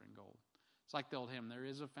silver and gold. It's like the old hymn, there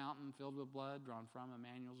is a fountain filled with blood drawn from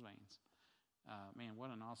Emmanuel's veins. Man, what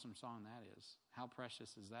an awesome song that is. How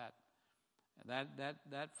precious is that?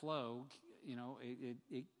 That flow,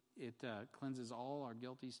 it cleanses all our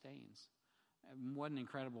guilty stains. And what an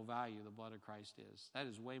incredible value the blood of Christ is. That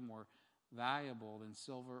is way more valuable than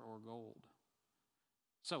silver or gold.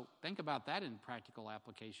 So think about that in practical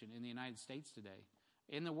application in the United States today,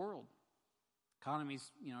 in the world.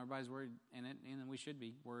 Economies, everybody's worried, and we should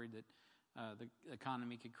be worried that the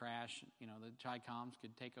economy could crash. The Chi-Coms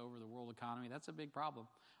could take over the world economy. That's a big problem.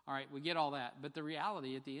 All right, we get all that, but the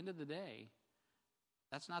reality at the end of the day,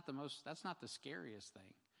 that's not the scariest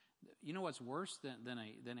thing. You know what's worse than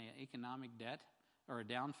an economic debt? or a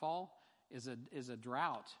downfall is a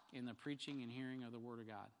drought in the preaching and hearing of the Word of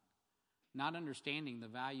God. Not understanding the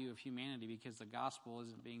value of humanity because the gospel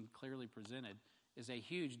isn't being clearly presented is a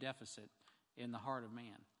huge deficit in the heart of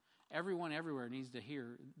man. Everyone everywhere needs to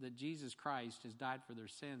hear that Jesus Christ has died for their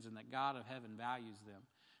sins and that God of heaven values them.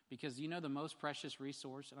 Because you know the most precious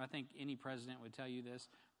resource, and I think any president would tell you this,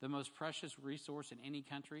 the most precious resource in any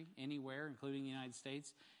country, anywhere, including the United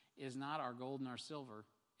States, is not our gold and our silver,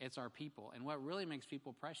 it's our people. And what really makes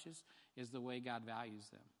people precious is the way God values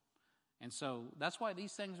them. And so that's why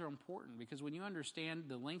these things are important, because when you understand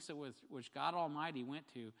the lengths at which God Almighty went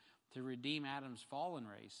to redeem Adam's fallen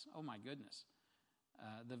race, oh my goodness,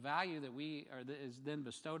 the value that is then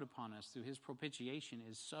bestowed upon us through his propitiation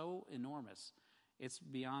is so enormous, it's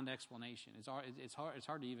beyond explanation. It's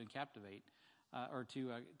hard to even captivate, or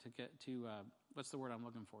to what's the word I'm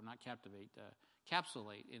looking for? Not captivate,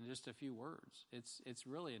 capsulate in just a few words. It's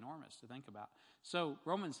really enormous to think about. So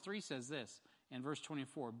Romans 3 says this in verse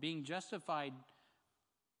 24, being justified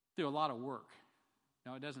through a lot of work.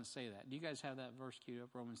 No, it doesn't say that. Do you guys have that verse queued up?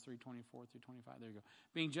 Romans 3:24 through 25. There you go.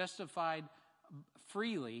 Being justified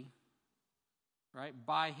freely, right,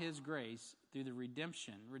 by his grace through the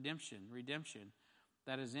redemption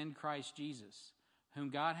that is in Christ Jesus, whom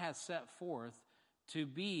God hath set forth to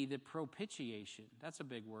be the propitiation. That's a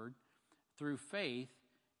big word. Through faith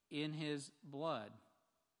in his blood.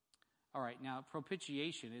 All right, now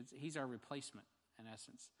propitiation, he's our replacement in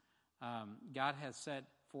essence. God has set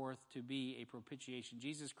forth to be a propitiation.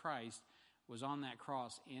 Jesus Christ was on that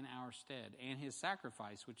cross in our stead, and his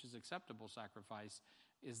sacrifice, which is acceptable sacrifice,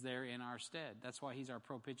 is there in our stead. That's why he's our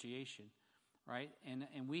propitiation, right?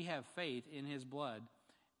 And we have faith in his blood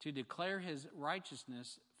to declare his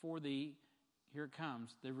righteousness for the, here it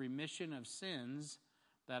comes, the remission of sins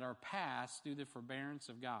that are passed through the forbearance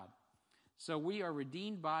of God. So we are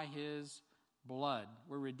redeemed by his blood.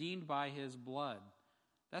 We're redeemed by his blood.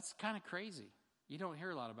 That's kind of crazy. You don't hear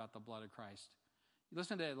a lot about the blood of Christ. You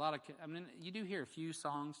listen to you do hear a few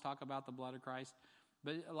songs talk about the blood of Christ,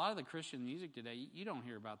 but a lot of the Christian music today, you don't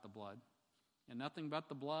hear about the blood. And nothing but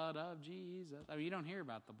the blood of Jesus. I mean, you don't hear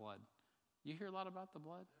about the blood. You hear a lot about the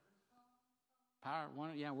blood? Power,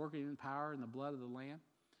 working in power and the blood of the Lamb.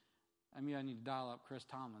 I mean, I need to dial up Chris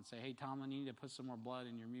Tomlin. Say, hey, Tomlin, you need to put some more blood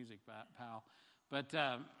in your music, pal. But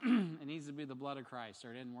it needs to be the blood of Christ,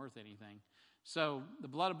 or it isn't worth anything. So the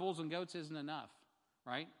blood of bulls and goats isn't enough,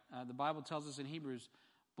 right? The Bible tells us in Hebrews,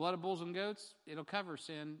 blood of bulls and goats, it'll cover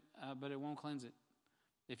sin, but it won't cleanse it.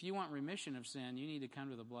 If you want remission of sin, you need to come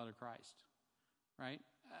to the blood of Christ, right?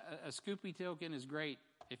 A Scoopy token is great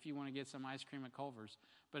if you want to get some ice cream at Culver's,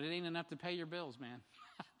 but it ain't enough to pay your bills, man.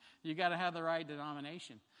 You got to have the right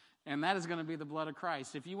denomination. And that is going to be the blood of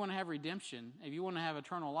Christ. If you want to have redemption, if you want to have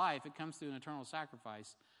eternal life, it comes through an eternal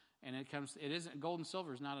sacrifice. And it isn't, gold and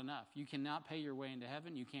silver is not enough. You cannot pay your way into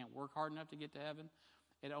heaven. You can't work hard enough to get to heaven.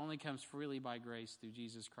 It only comes freely by grace through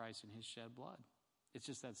Jesus Christ and his shed blood. It's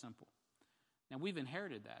just that simple. Now we've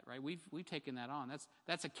inherited that, right? We've taken that on.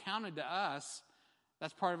 That's accounted to us.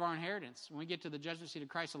 That's part of our inheritance. When we get to the judgment seat of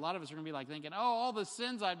Christ, a lot of us are going to be like thinking, oh, all the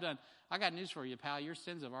sins I've done. I got news for you, pal. Your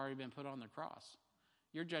sins have already been put on the cross.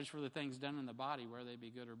 You're judged for the things done in the body, whether they be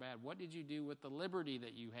good or bad. What did you do with the liberty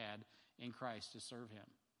that you had in Christ to serve him?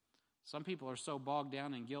 Some people are so bogged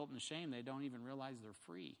down in guilt and shame, they don't even realize they're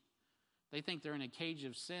free. They think they're in a cage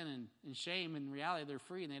of sin and shame. In reality, they're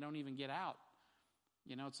free, and they don't even get out.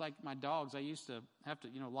 You know, it's like my dogs. I used to have to,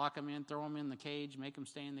 lock them in, throw them in the cage, make them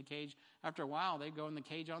stay in the cage. After a while, they go in the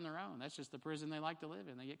cage on their own. That's just the prison they like to live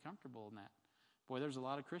in. They get comfortable in that. Boy, there's a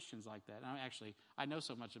lot of Christians like that. I know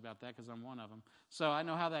so much about that because I'm one of them. So I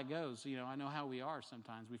know how that goes. I know how we are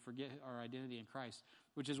sometimes. We forget our identity in Christ,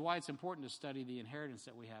 which is why it's important to study the inheritance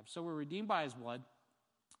that we have. So we're redeemed by his blood.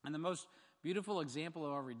 And the most beautiful example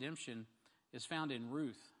of our redemption is found in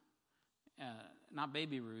Ruth. Not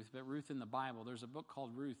baby Ruth, but Ruth in the Bible. There's a book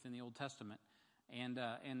called Ruth in the Old Testament. And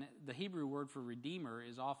the Hebrew word for redeemer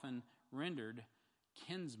is often rendered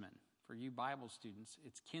kinsman. For you Bible students,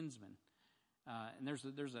 it's kinsman. And there's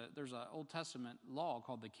a Old Testament law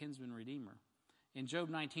called the kinsman redeemer. In Job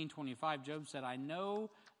 19:25, Job said, I know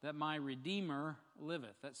that my Redeemer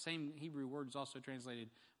liveth. That same Hebrew word is also translated,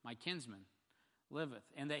 my kinsman liveth.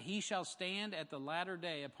 And that he shall stand at the latter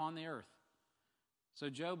day upon the earth. So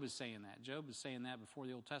Job is saying that. Job is saying that before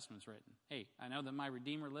the Old Testament's written. Hey, I know that my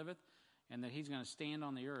Redeemer liveth, and that he's going to stand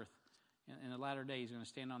on the earth. In the latter day, he's going to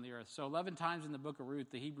stand on the earth. So 11 times in the book of Ruth,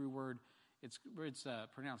 the Hebrew word, it's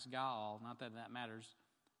pronounced Gaal. Not that matters.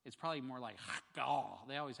 It's probably more like Gaal.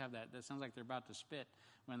 They always have that. That sounds like they're about to spit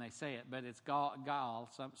when they say it, but it's Gaal,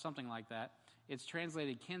 something like that. It's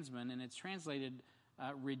translated kinsman, and it's translated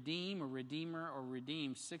redeem or redeemer or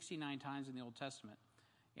redeemed 69 times in the Old Testament.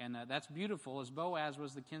 And that's beautiful, as Boaz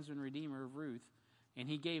was the kinsman redeemer of Ruth. And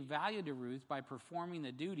he gave value to Ruth by performing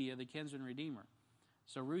the duty of the kinsman redeemer.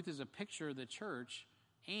 So Ruth is a picture of the church,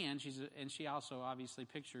 and she also obviously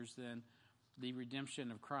pictures then the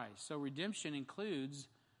redemption of Christ. So redemption includes,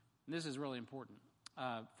 and this is really important,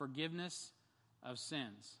 forgiveness of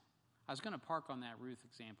sins. I was going to park on that Ruth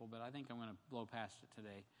example, but I think I'm going to blow past it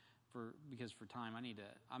today because for time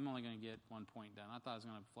I'm only going to get one point done. I thought I was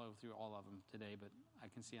going to flow through all of them today, but I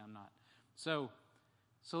can see I'm not. So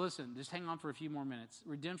listen, just hang on for a few more minutes.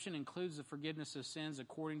 Redemption includes the forgiveness of sins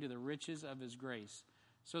according to the riches of his grace.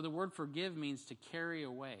 So the word forgive means to carry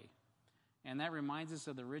away. And that reminds us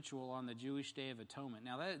of the ritual on the Jewish Day of Atonement.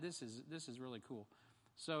 Now, this is really cool.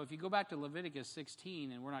 So if you go back to Leviticus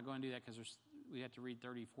 16, and we're not going to do that because we have to read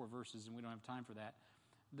 34 verses, and we don't have time for that.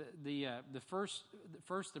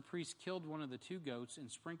 First, the priest killed one of the two goats and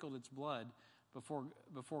sprinkled its blood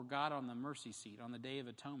before God on the mercy seat on the Day of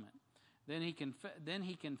Atonement. Then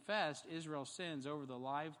he confessed Israel's sins over the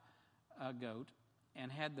live goat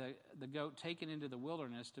and had the goat taken into the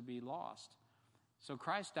wilderness to be lost. So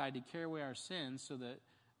Christ died to carry away our sins so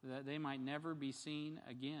that they might never be seen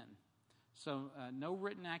again. So no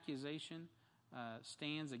written accusation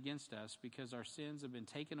stands against us because our sins have been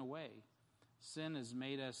taken away. Sin has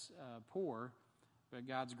made us poor, but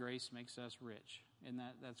God's grace makes us rich. And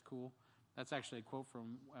that's cool. That's actually a quote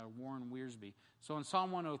from Warren Wiersbe. So in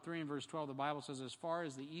Psalm 103 and verse 12, the Bible says, as far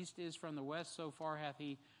as the east is from the west, so far hath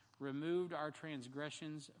he removed our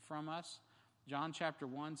transgressions from us. John chapter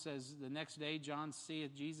 1 says, the next day John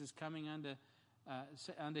seeth Jesus coming unto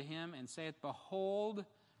him and saith, behold,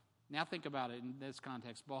 now think about it in this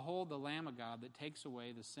context, behold the Lamb of God that takes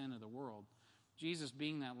away the sin of the world. Jesus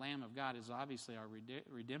being that Lamb of God is obviously our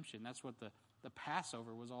redemption. That's what the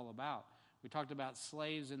Passover was all about. We talked about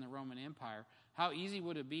slaves in the Roman Empire. How easy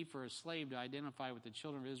would it be for a slave to identify with the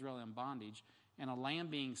children of Israel in bondage and a lamb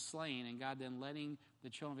being slain and God then letting the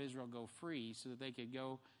children of Israel go free so that they could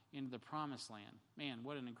go into the promised land? Man,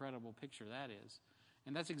 what an incredible picture that is.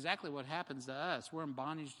 And that's exactly what happens to us. We're in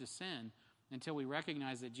bondage to sin until we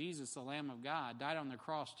recognize that Jesus, the Lamb of God, died on the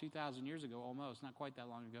cross 2,000 years ago, almost, not quite that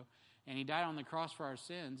long ago. And he died on the cross for our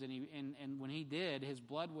sins. And when he did, his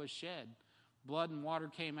blood was shed. Blood and water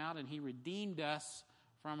came out, and he redeemed us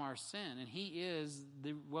from our sin. And he is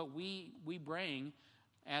what we bring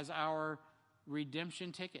as our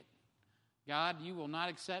redemption ticket. God, you will not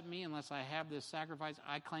accept me unless I have this sacrifice.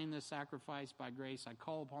 I claim this sacrifice by grace. I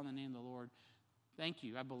call upon the name of the Lord. Thank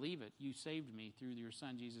you. I believe it. You saved me through your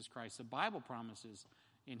Son, Jesus Christ. The Bible promises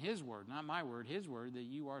in his word, not my word, his word, that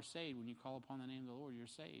you are saved. When you call upon the name of the Lord, you're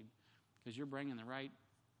saved. Because you're bringing the right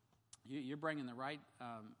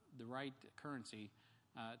currency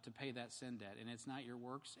to pay that sin debt. And it's not your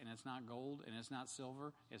works, and it's not gold, and it's not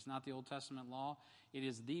silver. It's not the Old Testament law. It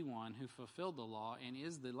is the one who fulfilled the law and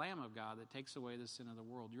is the Lamb of God that takes away the sin of the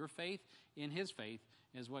world. Your faith in his faith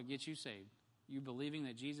is what gets you saved. You believing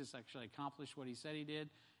that Jesus actually accomplished what he said he did,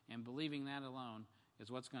 and believing that alone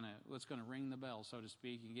is what's going to ring the bell, so to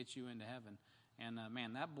speak, and get you into heaven. And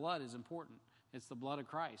man, that blood is important. It's the blood of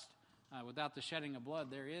Christ. Without the shedding of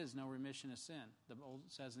blood, there is no remission of sin,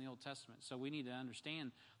 says in the Old Testament. So we need to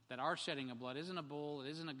understand that our shedding of blood isn't a bull, it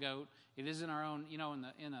isn't a goat, it isn't our own. You know,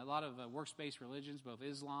 in a lot of works-based religions, both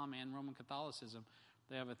Islam and Roman Catholicism,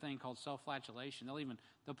 they have a thing called self-flagellation.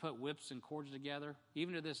 They'll put whips and cords together,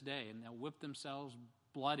 even to this day, and they'll whip themselves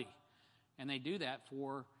bloody. And they do that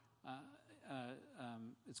for,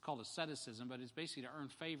 it's called asceticism, but it's basically to earn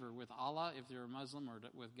favor with Allah if you're a Muslim, or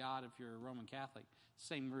with God if you're a Roman Catholic.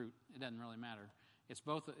 Same root. It doesn't really matter. It's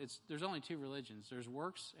both. There's only two religions. There's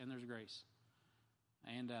works and there's grace.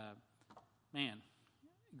 And man,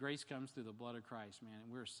 grace comes through the blood of Christ, man.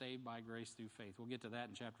 We're saved by grace through faith. We'll get to that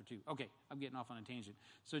in chapter 2. Okay, I'm getting off on a tangent.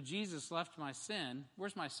 So Jesus left my sin.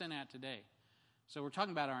 Where's my sin at today? So we're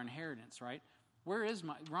talking about our inheritance, right? Where's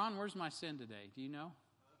my sin today? Do you know?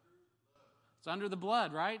 It's under the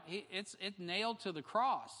blood, right? It's nailed to the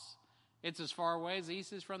cross. It's as far away as the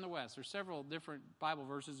east is from the west. There's several different Bible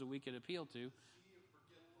verses that we could appeal to.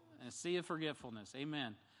 A sea of forgetfulness.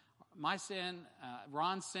 Amen. My sin,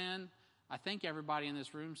 Ron's sin, I think everybody in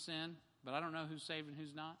this room sin, but I don't know who's saved and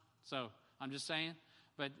who's not. So I'm just saying.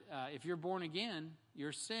 But if you're born again,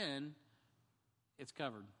 your sin, it's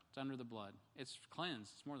covered. It's under the blood. It's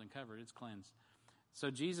cleansed. It's more than covered. It's cleansed.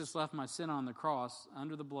 So Jesus left my sin on the cross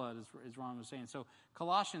under the blood, as Ron was saying. So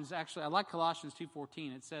Colossians, actually, I like Colossians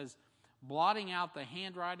 2:14. It says, blotting out the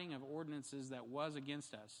handwriting of ordinances that was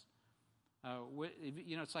against us.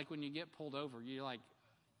 You know, it's like when you get pulled over, you're like,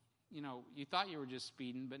 you thought you were just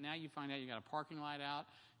speeding, but now you find out you got a parking light out.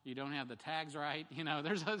 You don't have the tags right.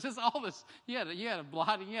 There's just all this. You had a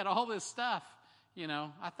blotting. You had all this stuff.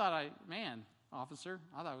 I thought officer,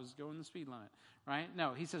 I thought I was going the speed limit, right?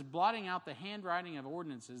 No, he says, blotting out the handwriting of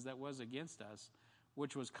ordinances that was against us,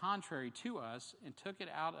 which was contrary to us, and took it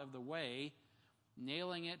out of the way,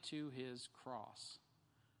 nailing it to his cross.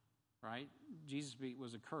 Right? Jesus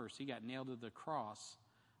was accursed. He got nailed to the cross.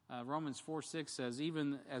 Romans 4:6 says,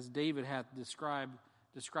 even as David hath described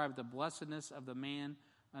the blessedness of the man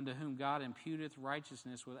unto whom God imputeth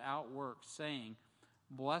righteousness without works, saying,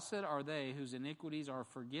 blessed are they whose iniquities are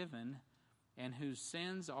forgiven and whose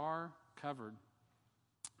sins are covered.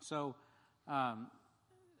 So,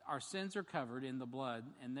 our sins are covered in the blood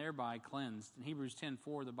and thereby cleansed. In Hebrews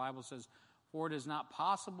 10:4, the Bible says, for it is not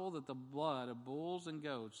possible that the blood of bulls and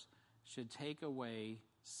goats should take away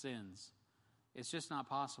sins. It's just not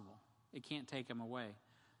possible. It can't take them away.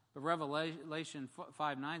 But Revelation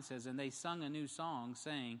 5:9 says, and they sung a new song,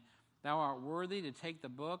 saying, thou art worthy to take the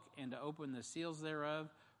book and to open the seals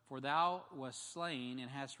thereof, for thou wast slain and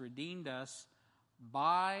hast redeemed us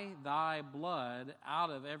by thy blood out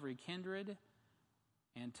of every kindred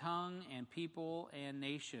and tongue and people and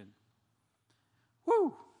nation.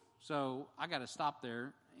 Woo! So I got to stop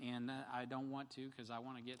there, and I don't want to because I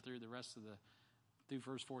want to get through the rest of through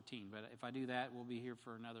verse 14. But if I do that, we'll be here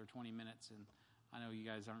for another 20 minutes, and I know you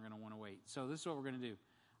guys aren't going to want to wait. So this is what we're going to do.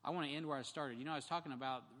 I want to end where I started. I was talking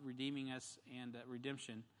about redeeming us and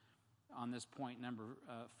redemption on this point number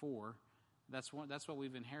 4. That's what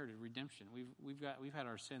we've inherited, redemption. We've had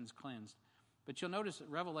our sins cleansed. But you'll notice that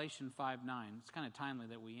Revelation 5:9. It's kind of timely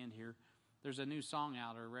that we end here. There's a new song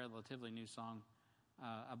out, or a relatively new song,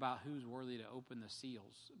 about who's worthy to open the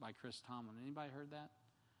seals by Chris Tomlin. Anybody heard that?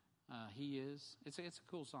 He is. It's a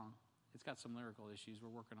cool song. It's got some lyrical issues. We're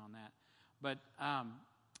working on that. But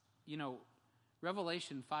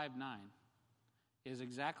Revelation 5:9 is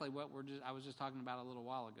exactly what I was just talking about a little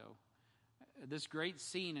while ago. This great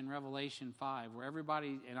scene in Revelation 5 where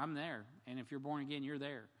everybody, and I'm there, and if you're born again, you're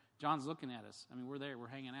there. John's looking at us. We're there. We're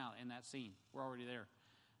hanging out in that scene. We're already there.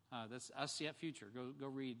 That's us yet future. Go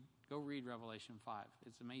read Revelation 5.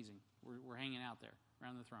 It's amazing. We're hanging out there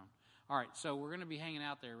around the throne. All right, so we're going to be hanging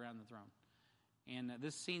out there around the throne. And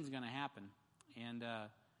this scene's going to happen. And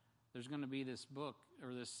there's going to be this book,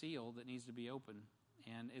 or this seal, that needs to be opened.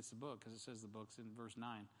 And it's the book, because it says the book's in verse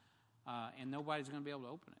 9. And nobody's going to be able to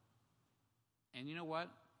open it. And you know what?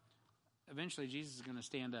 Eventually, Jesus is going to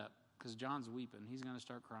stand up, because John's weeping. He's going to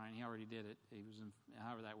start crying. He already did it. He was in,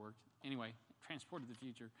 however that worked. Anyway, transported to the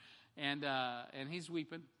future. And he's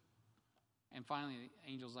weeping. And finally,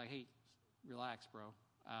 the angel's like, hey, relax, bro.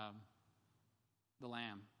 The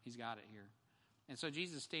Lamb, he's got it here. And so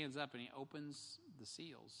Jesus stands up and he opens the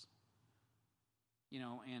seals.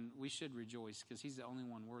 And we should rejoice because he's the only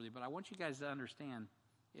one worthy. But I want you guys to understand,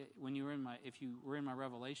 if you were in my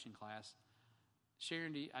Revelation class,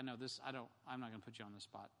 Sharon, I'm not going to put you on the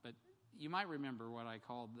spot, but you might remember what I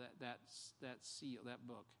called that seal, that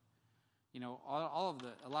book.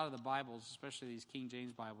 A lot of the Bibles, especially these King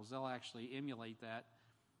James Bibles, they'll actually emulate that.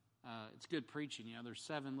 It's good preaching. There's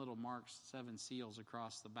 7 little marks, 7 seals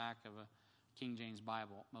across the back of a King James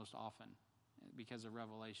Bible most often because of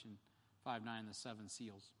Revelation 5:9, the 7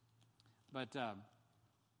 seals. But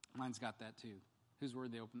mine's got that too. Who's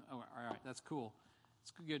worthy to open? Oh, all right, that's cool.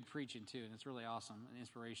 It's good preaching too, and it's really awesome and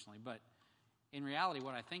inspirationally. But in reality,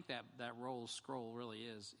 what I think that scroll really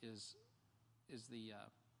is the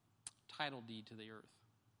title deed to the earth,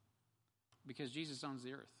 because Jesus owns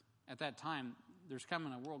the earth. At that time, there's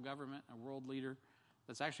coming a world government, a world leader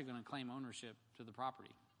that's actually going to claim ownership to the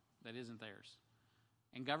property that isn't theirs,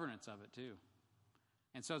 and governance of it too.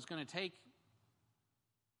 And so it's going to take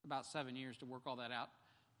about 7 years to work all that out.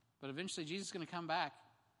 But eventually Jesus is going to come back,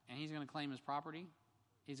 and he's going to claim his property.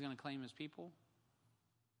 He's going to claim his people.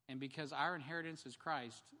 And because our inheritance is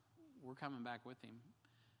Christ, we're coming back with him.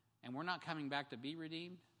 And we're not coming back to be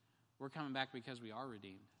redeemed. We're coming back because we are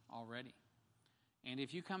redeemed already. And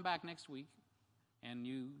if you come back next week and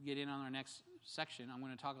you get in on our next section, I'm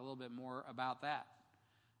going to talk a little bit more about that.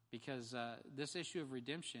 Because this issue of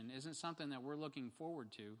redemption isn't something that we're looking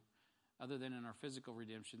forward to other than in our physical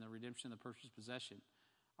redemption, the redemption of the purchased possession.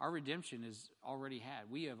 Our redemption is already had.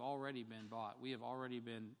 We have already been bought. We have already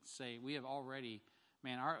been saved. We have already,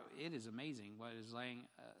 it is amazing what is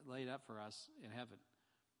laid up for us in heaven.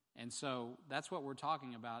 And so that's what we're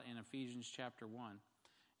talking about in Ephesians chapter 1.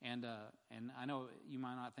 And I know you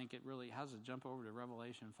might not think it really, how does it jump over to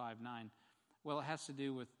Revelation 5:9? Well, it has to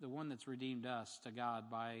do with the one that's redeemed us to God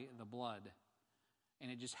by the blood.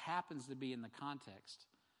 And it just happens to be in the context.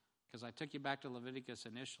 Because I took you back to Leviticus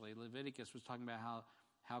initially. Leviticus was talking about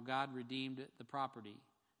how God redeemed the property.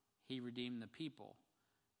 He redeemed the people.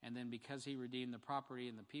 And then because he redeemed the property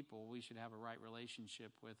and the people, we should have a right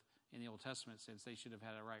relationship with, in the Old Testament sense, they should have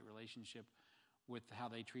had a right relationship with how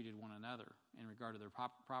they treated one another in regard to their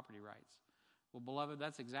property rights. Well, beloved,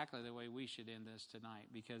 that's exactly the way we should end this tonight,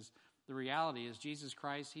 because the reality is Jesus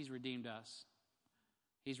Christ, he's redeemed us.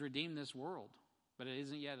 He's redeemed this world, but it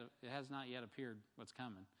has not yet appeared what's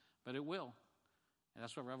coming, but it will. And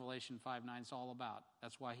that's what Revelation 5:9 is all about.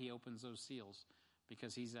 That's why he opens those seals,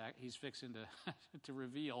 because he's fixing to to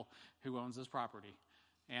reveal who owns this property.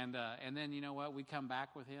 And then, you know what, we come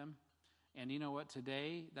back with him. And you know what,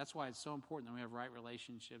 today, that's why it's so important that we have right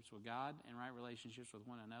relationships with God and right relationships with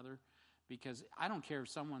one another. Because I don't care if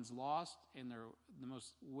someone's lost and they're the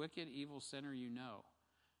most wicked, evil sinner you know.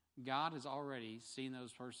 God has already seen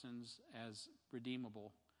those persons as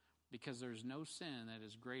redeemable, because there's no sin that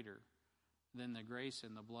is greater than the grace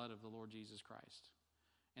and the blood of the Lord Jesus Christ.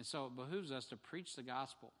 And so it behooves us to preach the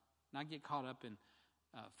gospel, not get caught up in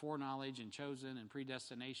foreknowledge and chosen and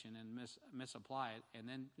predestination and misapply it, and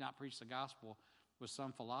then not preach the gospel with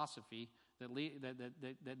some philosophy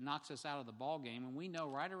that knocks us out of the ball game. And we know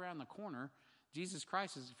right around the corner, Jesus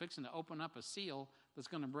Christ is fixing to open up a seal that's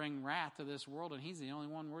going to bring wrath to this world, and he's the only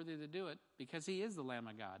one worthy to do it, because he is the Lamb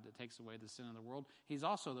of God that takes away the sin of the world. He's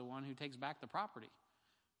also the one who takes back the property,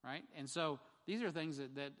 right? And so these are things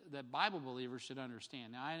that Bible believers should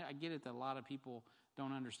understand. Now, I get it that a lot of people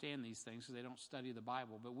don't understand these things because they don't study the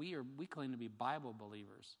Bible, but we claim to be Bible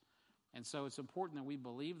believers. And so it's important that we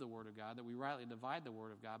believe the Word of God, that we rightly divide the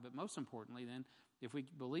Word of God. But most importantly, then, if we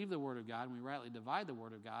believe the Word of God and we rightly divide the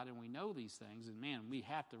Word of God and we know these things, and man, we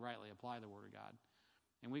have to rightly apply the Word of God.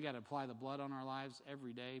 And we got to apply the blood on our lives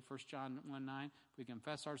every day. 1 John 1:9, if we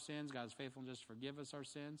confess our sins, God is faithful and just to forgive us our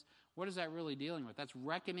sins. What is that really dealing with? That's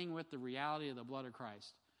reckoning with the reality of the blood of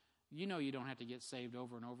Christ. You know you don't have to get saved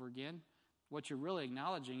over and over again. What you're really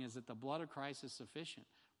acknowledging is that the blood of Christ is sufficient.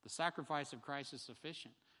 The sacrifice of Christ is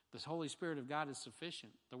sufficient. The Holy Spirit of God is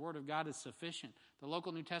sufficient. The Word of God is sufficient. The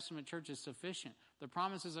local New Testament church is sufficient. The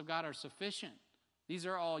promises of God are sufficient. These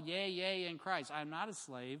are all yea, yea in Christ. I'm not a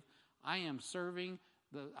slave. I'm serving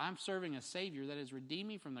a Savior that has redeemed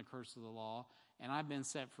me from the curse of the law, and I've been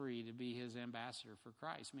set free to be his ambassador for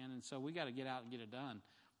Christ, man. And so we got to get out and get it done,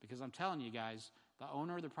 because I'm telling you guys, the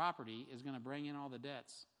owner of the property is going to bring in all the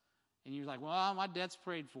debts. And you're like, well, my debt's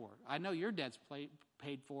paid for. I know your debt's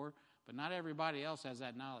paid for, but not everybody else has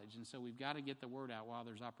that knowledge. And so we've got to get the word out while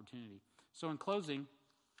there's opportunity. So in closing,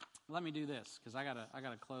 let me do this, because I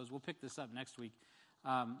gotta close. We'll pick this up next week.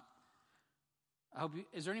 I hope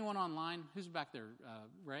is there anyone online? Who's back there?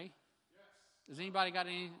 Ray? Yes. Has anybody got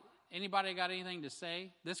anything to say?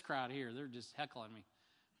 This crowd here, they're just heckling me.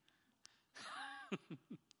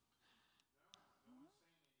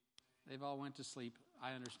 They've all went to sleep.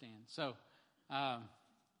 I understand. So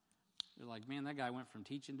they're like, man, that guy went from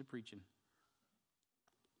teaching to preaching.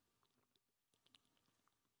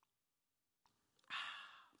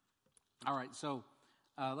 All right, so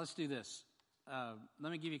let's do this.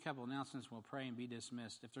 Let me give you a couple announcements. We'll pray and be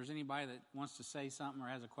dismissed. If there's anybody that wants to say something or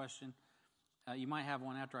has a question, you might have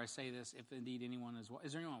one after I say this, if indeed anyone is.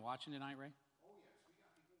 Is there anyone watching tonight, Ray? Oh, yes, we got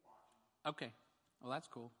people watching. Okay, well, that's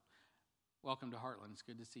cool. Welcome to Heartland. It's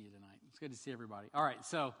good to see you tonight. It's good to see everybody. All right,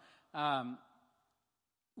 so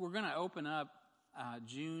we're going to open up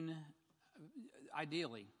June,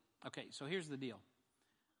 ideally. Okay, so here's the deal.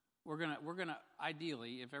 We're gonna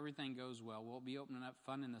ideally, if everything goes well, we'll be opening up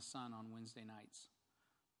Fun in the Sun on Wednesday nights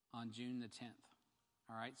on June the 10th.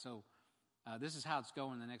 All right, so this is how it's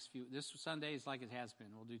going the next few. This Sunday is like it has been.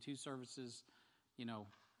 We'll do 2 services.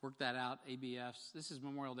 Work that out. ABFs. This is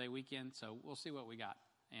Memorial Day weekend, so we'll see what we got,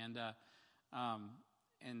 and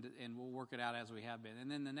we'll work it out as we have been.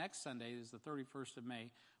 And then the next Sunday is the 31st of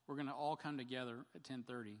May. We're going to all come together at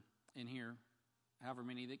 10:30 in here, however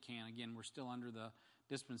many that can. Again, we're still under the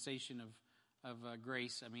dispensation of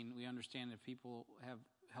grace. I mean, we understand if people have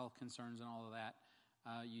health concerns and all of that,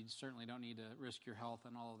 you certainly don't need to risk your health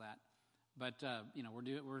and all of that. But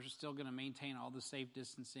we're still going to maintain all the safe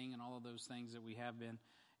distancing and all of those things that we have been,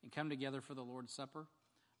 and come together for the Lord's Supper.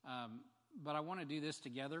 But I want to do this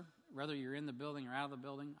together, whether you're in the building or out of the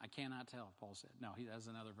building. I cannot tell, Paul said. No, he has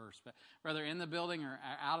another verse. But whether in the building or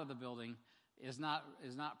out of the building is not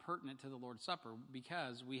pertinent to the Lord's Supper,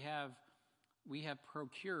 because we have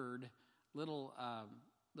procured little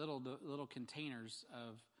containers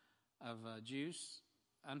of juice,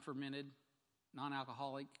 unfermented,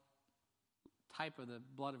 non-alcoholic type of the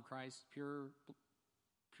blood of Christ, pure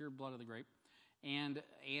blood of the grape, and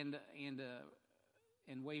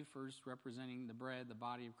and wafers representing the bread, the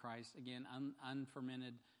body of Christ. Again,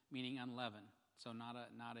 unfermented, meaning unleavened. So not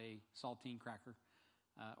a saltine cracker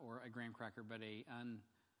or a graham cracker, but a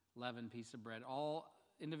unleavened piece of bread. All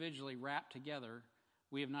individually wrapped together.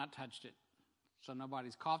 We have not touched it. So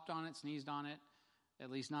nobody's coughed on it, sneezed on it, at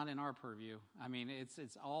least not in our purview. I mean,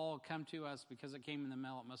 it's all come to us because it came in the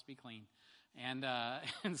mail. It must be clean. And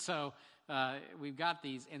so we've got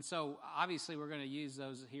these. And so obviously we're going to use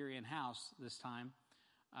those here in-house this time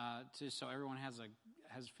so everyone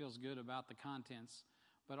feels good about the contents.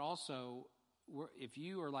 But also, if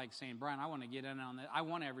you are like saying, Brian, I want to get in on that. I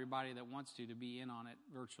want everybody that wants to be in on it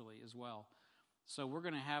virtually as well. So we're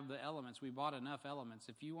going to have the elements. We bought enough elements.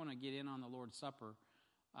 If you want to get in on the Lord's Supper,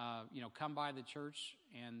 come by the church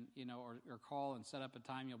and, or call and set up a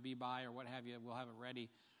time you'll be by or what have you. We'll have it ready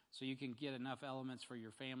so you can get enough elements for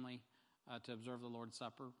your family to observe the Lord's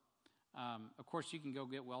Supper. Of course, you can go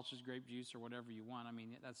get Welch's grape juice or whatever you want. I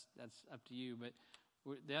mean, that's up to you. But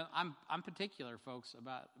I'm particular, folks,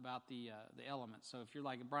 about the elements. So if you're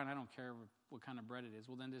like, Brian, I don't care what kind of bread it is,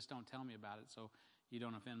 well, then just don't tell me about it so you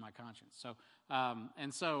don't offend my conscience. So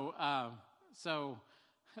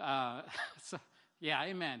yeah,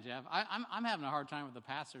 amen, Jeff. I'm having a hard time with the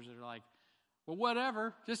pastors that are like, well,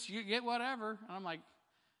 whatever, just you get whatever. And I'm like,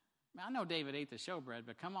 man, I know David ate the showbread,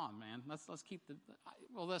 but come on, man, let's keep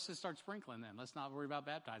let's just start sprinkling then. Let's not worry about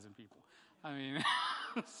baptizing people. I mean,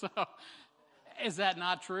 so is that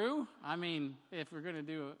not true? I mean, if we're gonna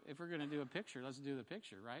do a picture, let's do the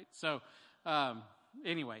picture, right? So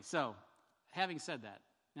anyway, so having said that,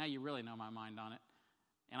 now you really know my mind on it,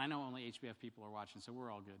 and I know only HBF people are watching, so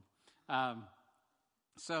we're all good.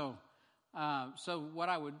 So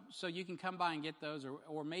you can come by and get those,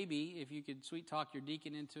 or maybe if you could sweet talk your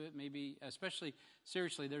deacon into it, maybe, especially,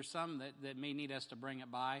 seriously, there's some that may need us to bring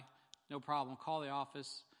it by. No problem. Call the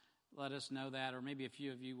office. Let us know that, or maybe a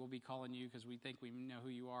few of you will be calling you because we think we know who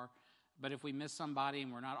you are. But if we miss somebody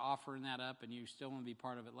and we're not offering that up and you still want to be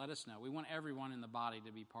part of it, let us know. We want everyone in the body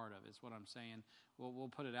to be part of it, is what I'm saying.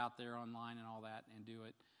 We'll put it out there online and all that and do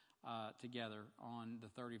it together on the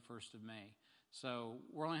 31st of May. So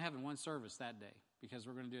we're only having one service that day because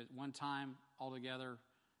we're going to do it one time all together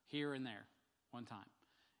here and there, one time.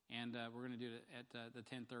 And we're going to do it at the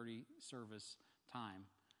 10:30 service time.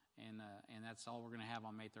 And that's all we're going to have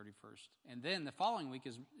on May 31st. And then the following week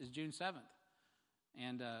is June 7th.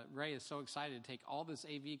 And Ray is so excited to take all this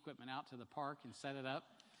AV equipment out to the park and set it up.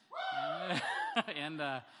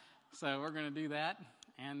 So we're going to do that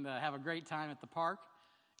and have a great time at the park.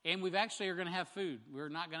 And we've actually are going to have food. We were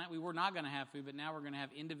not going to have food, but now we're going to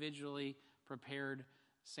have individually prepared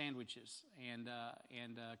sandwiches and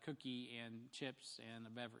cookie and chips and a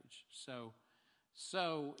beverage. So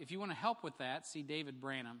if you want to help with that, see David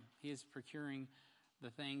Branham. He is procuring the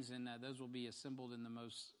things, and those will be assembled in the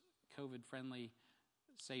most COVID-friendly,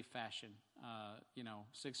 safe fashion.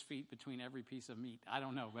 6 feet between every piece of meat. I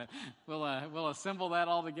don't know, but we'll assemble that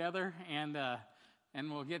all together and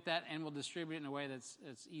we'll get that, and we'll distribute it in a way that's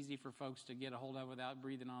easy for folks to get a hold of without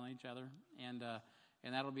breathing on each other, and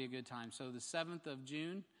that'll be a good time. So the 7th of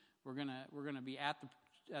June, we're gonna be at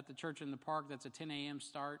the church in the park. That's a 10 a.m.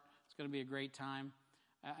 start. It's going to be a great time,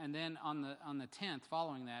 and then on the 10th,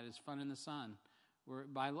 following that, is Fun in the Sun.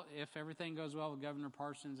 If everything goes well with Governor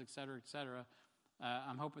Parsons, et cetera,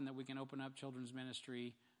 I'm hoping that we can open up children's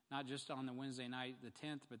ministry not just on the Wednesday night, the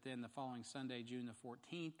 10th, but then the following Sunday, June the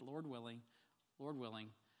 14th, Lord willing, we're going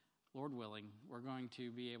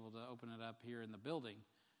to be able to open it up here in the building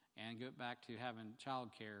and get back to having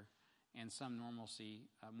childcare and some normalcy,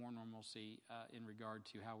 more normalcy in regard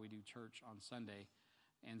to how we do church on Sunday.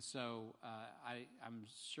 And so I'm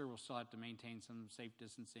sure we'll still have to maintain some safe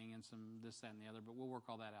distancing and some this, that, and the other, but we'll work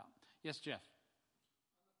all that out. Yes, Jeff?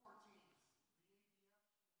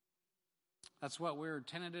 That's what we're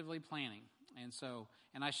tentatively planning.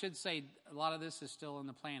 And I should say a lot of this is still in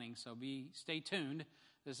the planning, so stay tuned.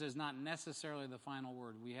 This is not necessarily the final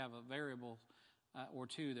word. We have a variable or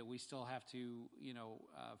two that we still have to,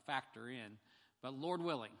 factor in. But Lord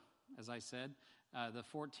willing, as I said, the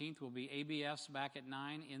 14th will be ABFs back at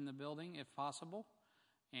 9 in the building, if possible.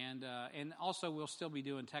 And also we'll still be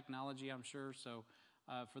doing technology, I'm sure, so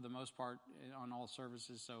for the most part on all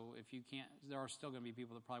services. So if you can't, there are still going to be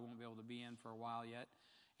people that probably won't be able to be in for a while yet.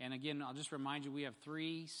 And again, I'll just remind you, we have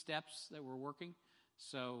 3 steps that we're working.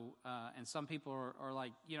 So, and some people are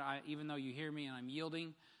like, even though you hear me and I'm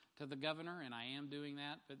yielding to the governor, and I am doing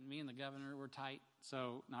that, but me and the governor, we're tight.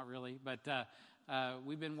 So not really, but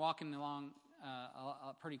we've been walking along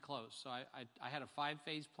pretty close. So I had a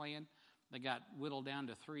 5-phase plan that got whittled down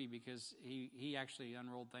to 3 because he actually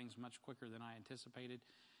unrolled things much quicker than I anticipated.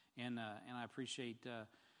 And I appreciate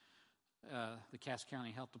the Cass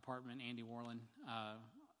County Health Department, Andy Warland,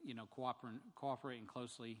 cooperating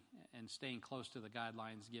closely and staying close to the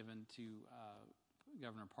guidelines given to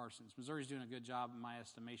Governor Parsons. Missouri's doing a good job, in my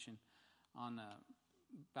estimation, on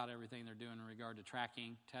about everything they're doing in regard to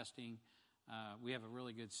tracking, testing. We have a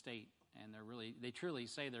really good state, and they truly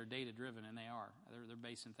say they're data driven, and they are. They're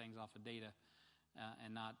basing things off of data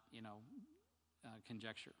and not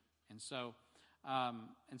conjecture. And so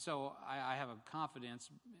I have a confidence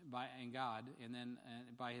in God, and then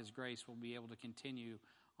by His grace, we'll be able to continue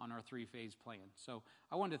on our 3-phase plan. So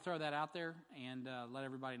I wanted to throw that out there and let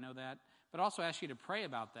everybody know that, but also ask you to pray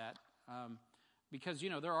about that, because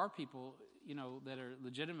there are people that are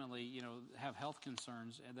legitimately have health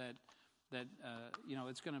concerns, and that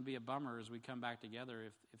it's going to be a bummer as we come back together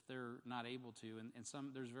if they're not able to, and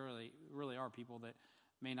there's really are people that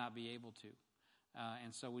may not be able to.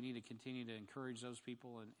 And so we need to continue to encourage those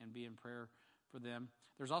people and be in prayer for them.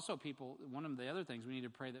 There's also people, one of the other things we need to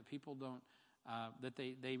pray that people don't, that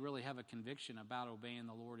they really have a conviction about obeying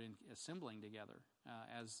the Lord and assembling together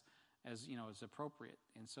as appropriate,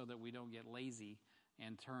 and so that we don't get lazy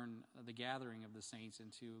and turn the gathering of the saints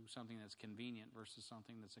into something that's convenient versus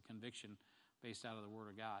something that's a conviction based out of the Word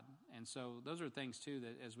of God. And so those are things, too,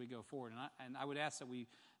 that as we go forward. And I would ask that we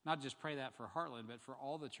not just pray that for Heartland, but for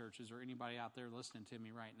all the churches or anybody out there listening to me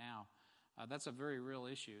right now. That's a very real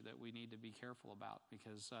issue that we need to be careful about,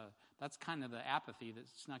 because that's kind of the apathy that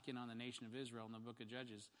snuck in on the nation of Israel in the book of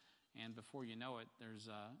Judges. And before you know it, there's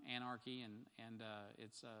anarchy, and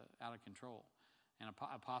it's out of control. And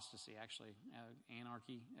apostasy, actually.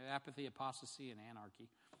 Anarchy, apathy, apostasy, and anarchy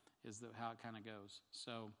is how it kind of goes.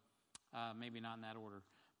 So maybe not in that order.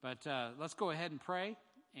 But let's go ahead and pray,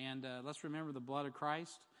 and let's remember the blood of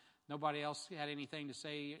Christ. Nobody else had anything to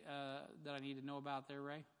say that I need to know about there,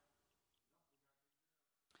 Ray?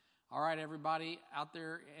 All right, everybody out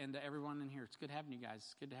there and everyone in here, it's good having you guys.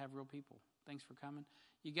 It's good to have real people. Thanks for coming.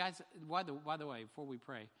 You guys, by the way, before we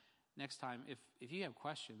pray, next time, if you have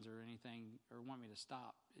questions or anything or want me to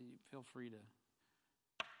stop, feel free to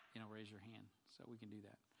raise your hand so we can do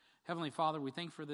that. Heavenly Father, we thank you for this.